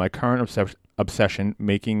to my current obsession,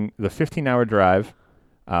 making the 15-hour drive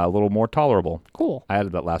a little more tolerable. Cool. I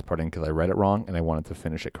added that last part in because I read it wrong and I wanted to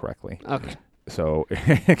finish it correctly. Okay. So,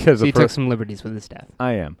 because So you took some liberties with his death.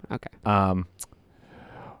 I am. Okay.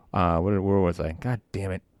 Where was I? God damn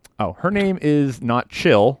it. Oh, her name is not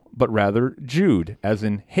Chill, but rather Jude, as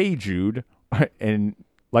in Hey Jude, and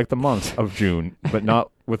like the month of June, but not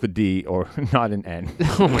with a D or not an N.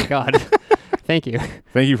 Oh my God. Thank you.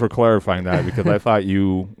 Thank you for clarifying that, because I thought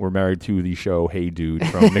you were married to the show Hey Dude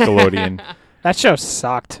from Nickelodeon. That show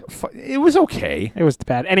sucked. It was okay. It was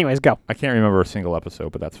bad. Anyways, go. I can't remember a single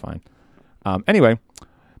episode, but that's fine. Anyway,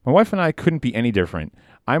 my wife and I couldn't be any different.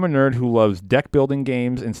 I'm a nerd who loves deck building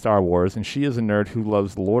games and Star Wars, and she is a nerd who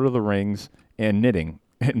loves Lord of the Rings and knitting.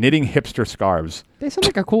 Knitting hipster scarves. They sound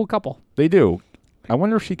like a cool couple. They do. I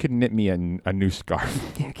wonder if she could knit me a new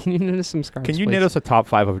scarf. Yeah, can you knit us some scarves? Can you please? knit us a Top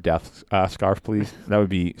 5 of Death scarf, please? That would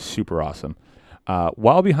be super awesome.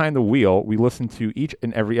 While behind the wheel, we listened to each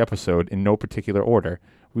and every episode in no particular order.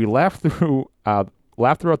 We laughed throughout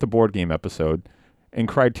the board game episode and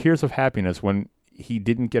cried tears of happiness when he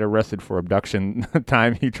didn't get arrested for abduction the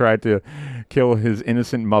time he tried to kill his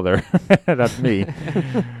innocent mother. That's me.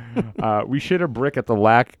 We shit a brick at the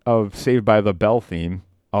lack of Saved by the Bell theme.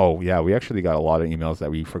 Oh, yeah, we actually got a lot of emails that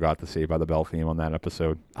we forgot to Saved by the Bell theme on that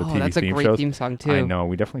episode. The TV that's a theme great shows. theme song too. I know,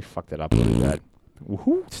 we definitely fucked it up really bad.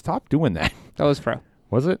 Stop doing that. That was Fro.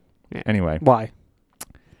 Was it? Yeah. Anyway. Why?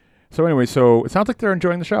 So it sounds like they're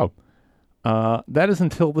enjoying the show. That is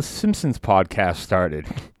until the Simpsons podcast started.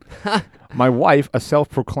 My wife, a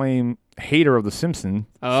self-proclaimed hater of the Simpsons,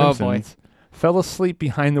 fell asleep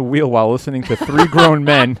behind the wheel while listening to 3 grown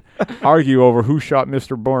men argue over who shot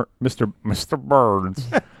Mr. Burns.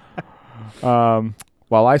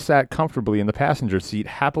 While I sat comfortably in the passenger seat,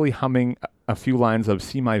 happily humming a few lines of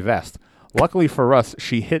See My Vest. Luckily for us,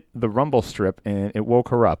 she hit the rumble strip and it woke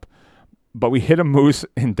her up. But we hit a moose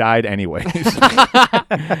and died anyways.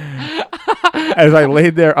 As I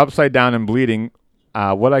laid there upside down and bleeding,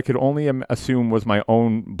 what I could only assume was my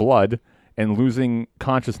own blood and losing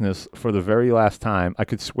consciousness for the very last time, I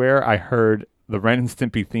could swear I heard the Ren and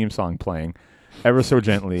Stimpy theme song playing ever so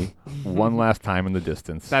gently one last time in the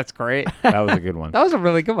distance. That's great. That was a good one. That was a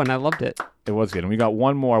really good one. I loved it. It was good. And we got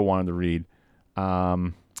one more I wanted to read.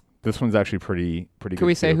 This one's actually pretty good. Can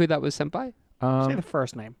we say too. who that was sent by? Say the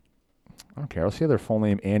first name. I don't care. I'll say their full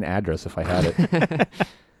name and address if I had it.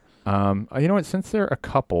 You know what? Since they're a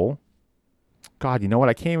couple, God, you know what?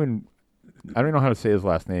 I can't even. I don't know how to say his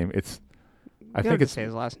last name. I think it's. Say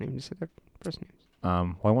his last name. Just say their first names.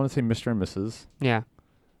 Well, I want to say Mr. and Mrs. Yeah.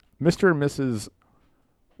 Mr. and Mrs.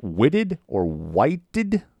 Whitted or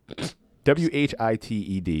Whited,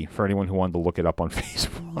 WHITED. For anyone who wanted to look it up on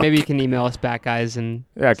Facebook. Maybe you can email us back, guys, and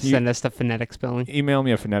send us the phonetic spelling. Email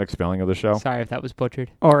me a phonetic spelling of the show. Sorry if that was butchered.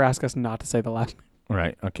 Or ask us not to say the last name.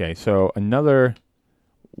 Right. Okay. So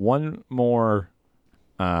one more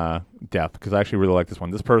death, because I actually really like this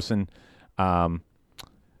one. This person, tried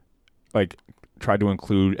to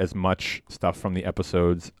include as much stuff from the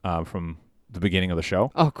episodes from the beginning of the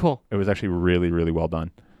show. Oh, cool. It was actually really, really well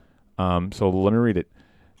done. So let me read it.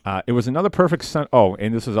 It was another perfect sun. Oh,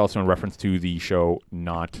 and this is also in reference to the show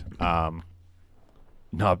not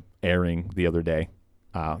airing the other day,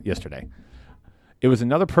 yesterday. It was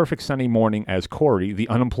another perfect sunny morning as Corey, the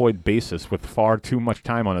unemployed bassist with far too much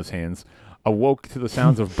time on his hands, awoke to the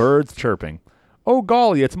sounds of birds chirping. "Oh,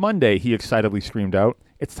 golly, it's Monday," he excitedly screamed out.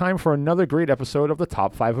 "It's time for another great episode of the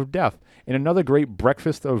Top 5 of Death and another great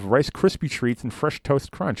breakfast of Rice Krispie treats and fresh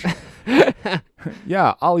toast crunch."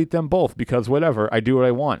 "Yeah, I'll eat them both because whatever, I do what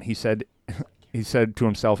I want," he said to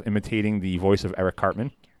himself, imitating the voice of Eric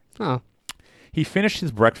Cartman. Oh. He finished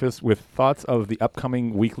his breakfast with thoughts of the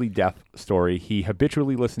upcoming weekly death story he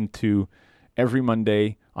habitually listened to every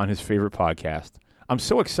Monday on his favorite podcast. "I'm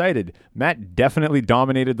so excited. Matt definitely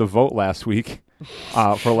dominated the vote last week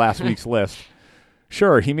for last week's list.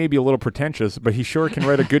 Sure, he may be a little pretentious, but he sure can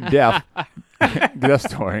write a good death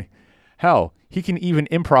story. Hell, he can even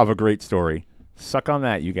improv a great story. Suck on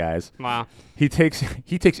that, you guys. Wow. He takes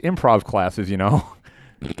improv classes, you know,"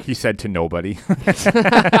 he said to nobody.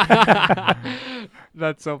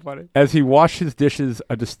 That's so funny. As he washed his dishes,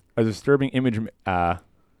 a disturbing image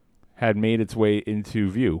had made its way into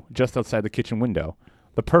view just outside the kitchen window.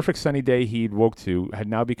 The perfect sunny day he'd woke to had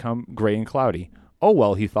now become gray and cloudy. "Oh,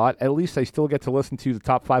 well," he thought, "at least I still get to listen to the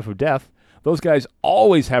Top 5 of Death. Those guys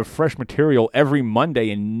always have fresh material every Monday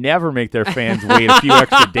and never make their fans wait a few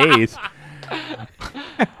extra days."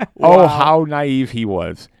 Oh, how naive he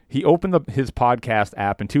was. He opened his podcast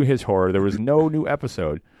app, and to his horror, there was no new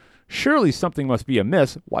episode. Surely something must be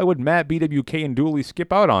amiss. Why would Matt, BWK, and Dooley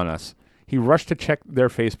skip out on us? He rushed to check their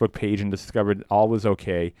Facebook page and discovered all was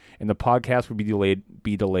okay, and the podcast would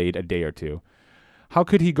be delayed a day or two. How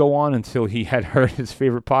could he go on until he had heard his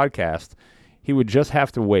favorite podcast? He would just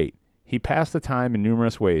have to wait. He passed the time in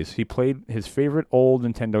numerous ways. He played his favorite old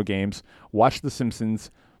Nintendo games, watched The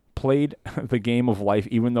Simpsons, played the game of life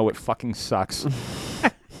even though it fucking sucks.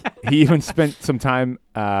 He even spent some time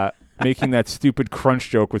making that stupid crunch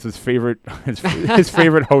joke with his favorite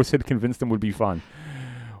host had convinced him would be fun.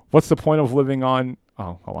 What's the point of living on...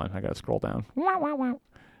 Oh, hold on. I got to scroll down. Oh,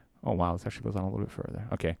 wow. This actually goes on a little bit further.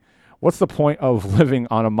 Okay. What's the point of living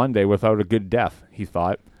on a Monday without a good death, he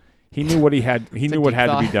thought. He knew what had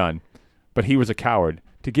to be done, but he was a coward.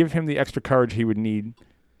 To give him the extra courage he would need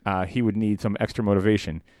some extra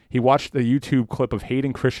motivation. He watched the YouTube clip of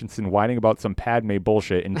Hayden Christensen whining about some Padme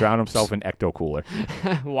bullshit and drowned himself in Ecto Cooler.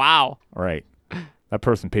 Wow. All right. That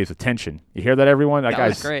person pays attention. You hear that, everyone? That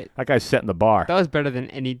was great. That guy's setting the bar. That was better than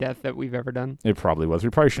any death that we've ever done. It probably was. We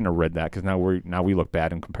probably shouldn't have read that because now we look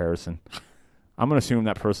bad in comparison. I'm going to assume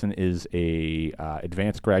that person is a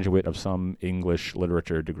advanced graduate of some English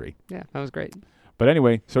literature degree. Yeah, that was great. But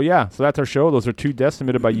anyway, so that's our show. Those are 2 deaths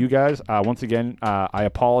submitted by you guys. Once again, I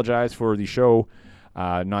apologize for the show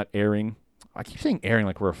not airing. I keep saying airing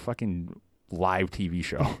like we're a fucking live TV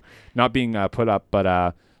show. Not being put up.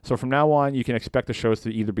 But so from now on, you can expect the shows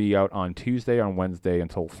to either be out on Tuesday or on Wednesday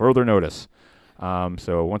until further notice.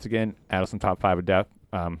 So once again, add us on Top 5 of Death.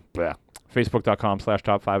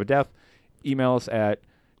 Facebook.com/Top5of-Death. Email us at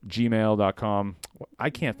gmail.com. I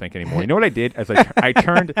can't think anymore. You know what I did? As I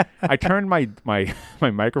turned my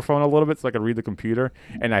microphone a little bit so I could read the computer,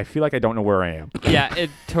 and I feel like I don't know where I am. Yeah, it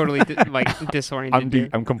totally disoriented you.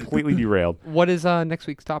 I'm completely derailed. What is next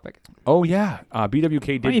week's topic? Oh yeah, BWK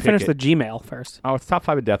did. Why don't you finish pick the Gmail first? Oh, it's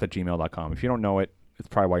top5ofdeath@gmail.com. If you don't know it, it's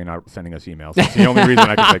probably why you're not sending us emails. It's the only reason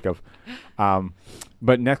I can think of.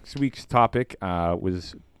 But next week's topic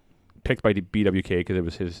was picked by BWK because it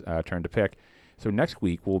was his turn to pick. So next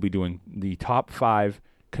week we'll be doing the top 5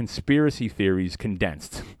 conspiracy theories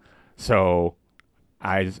condensed. So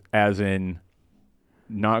as in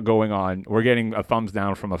not going on. We're getting a thumbs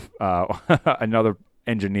down from another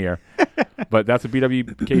engineer, but that's a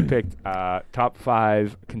BWK picked top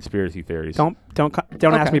 5 conspiracy theories. Don't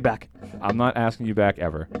ask me back. I'm not asking you back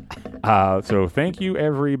ever. So thank you,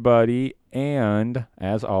 everybody, and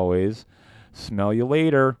as always, smell you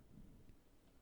later.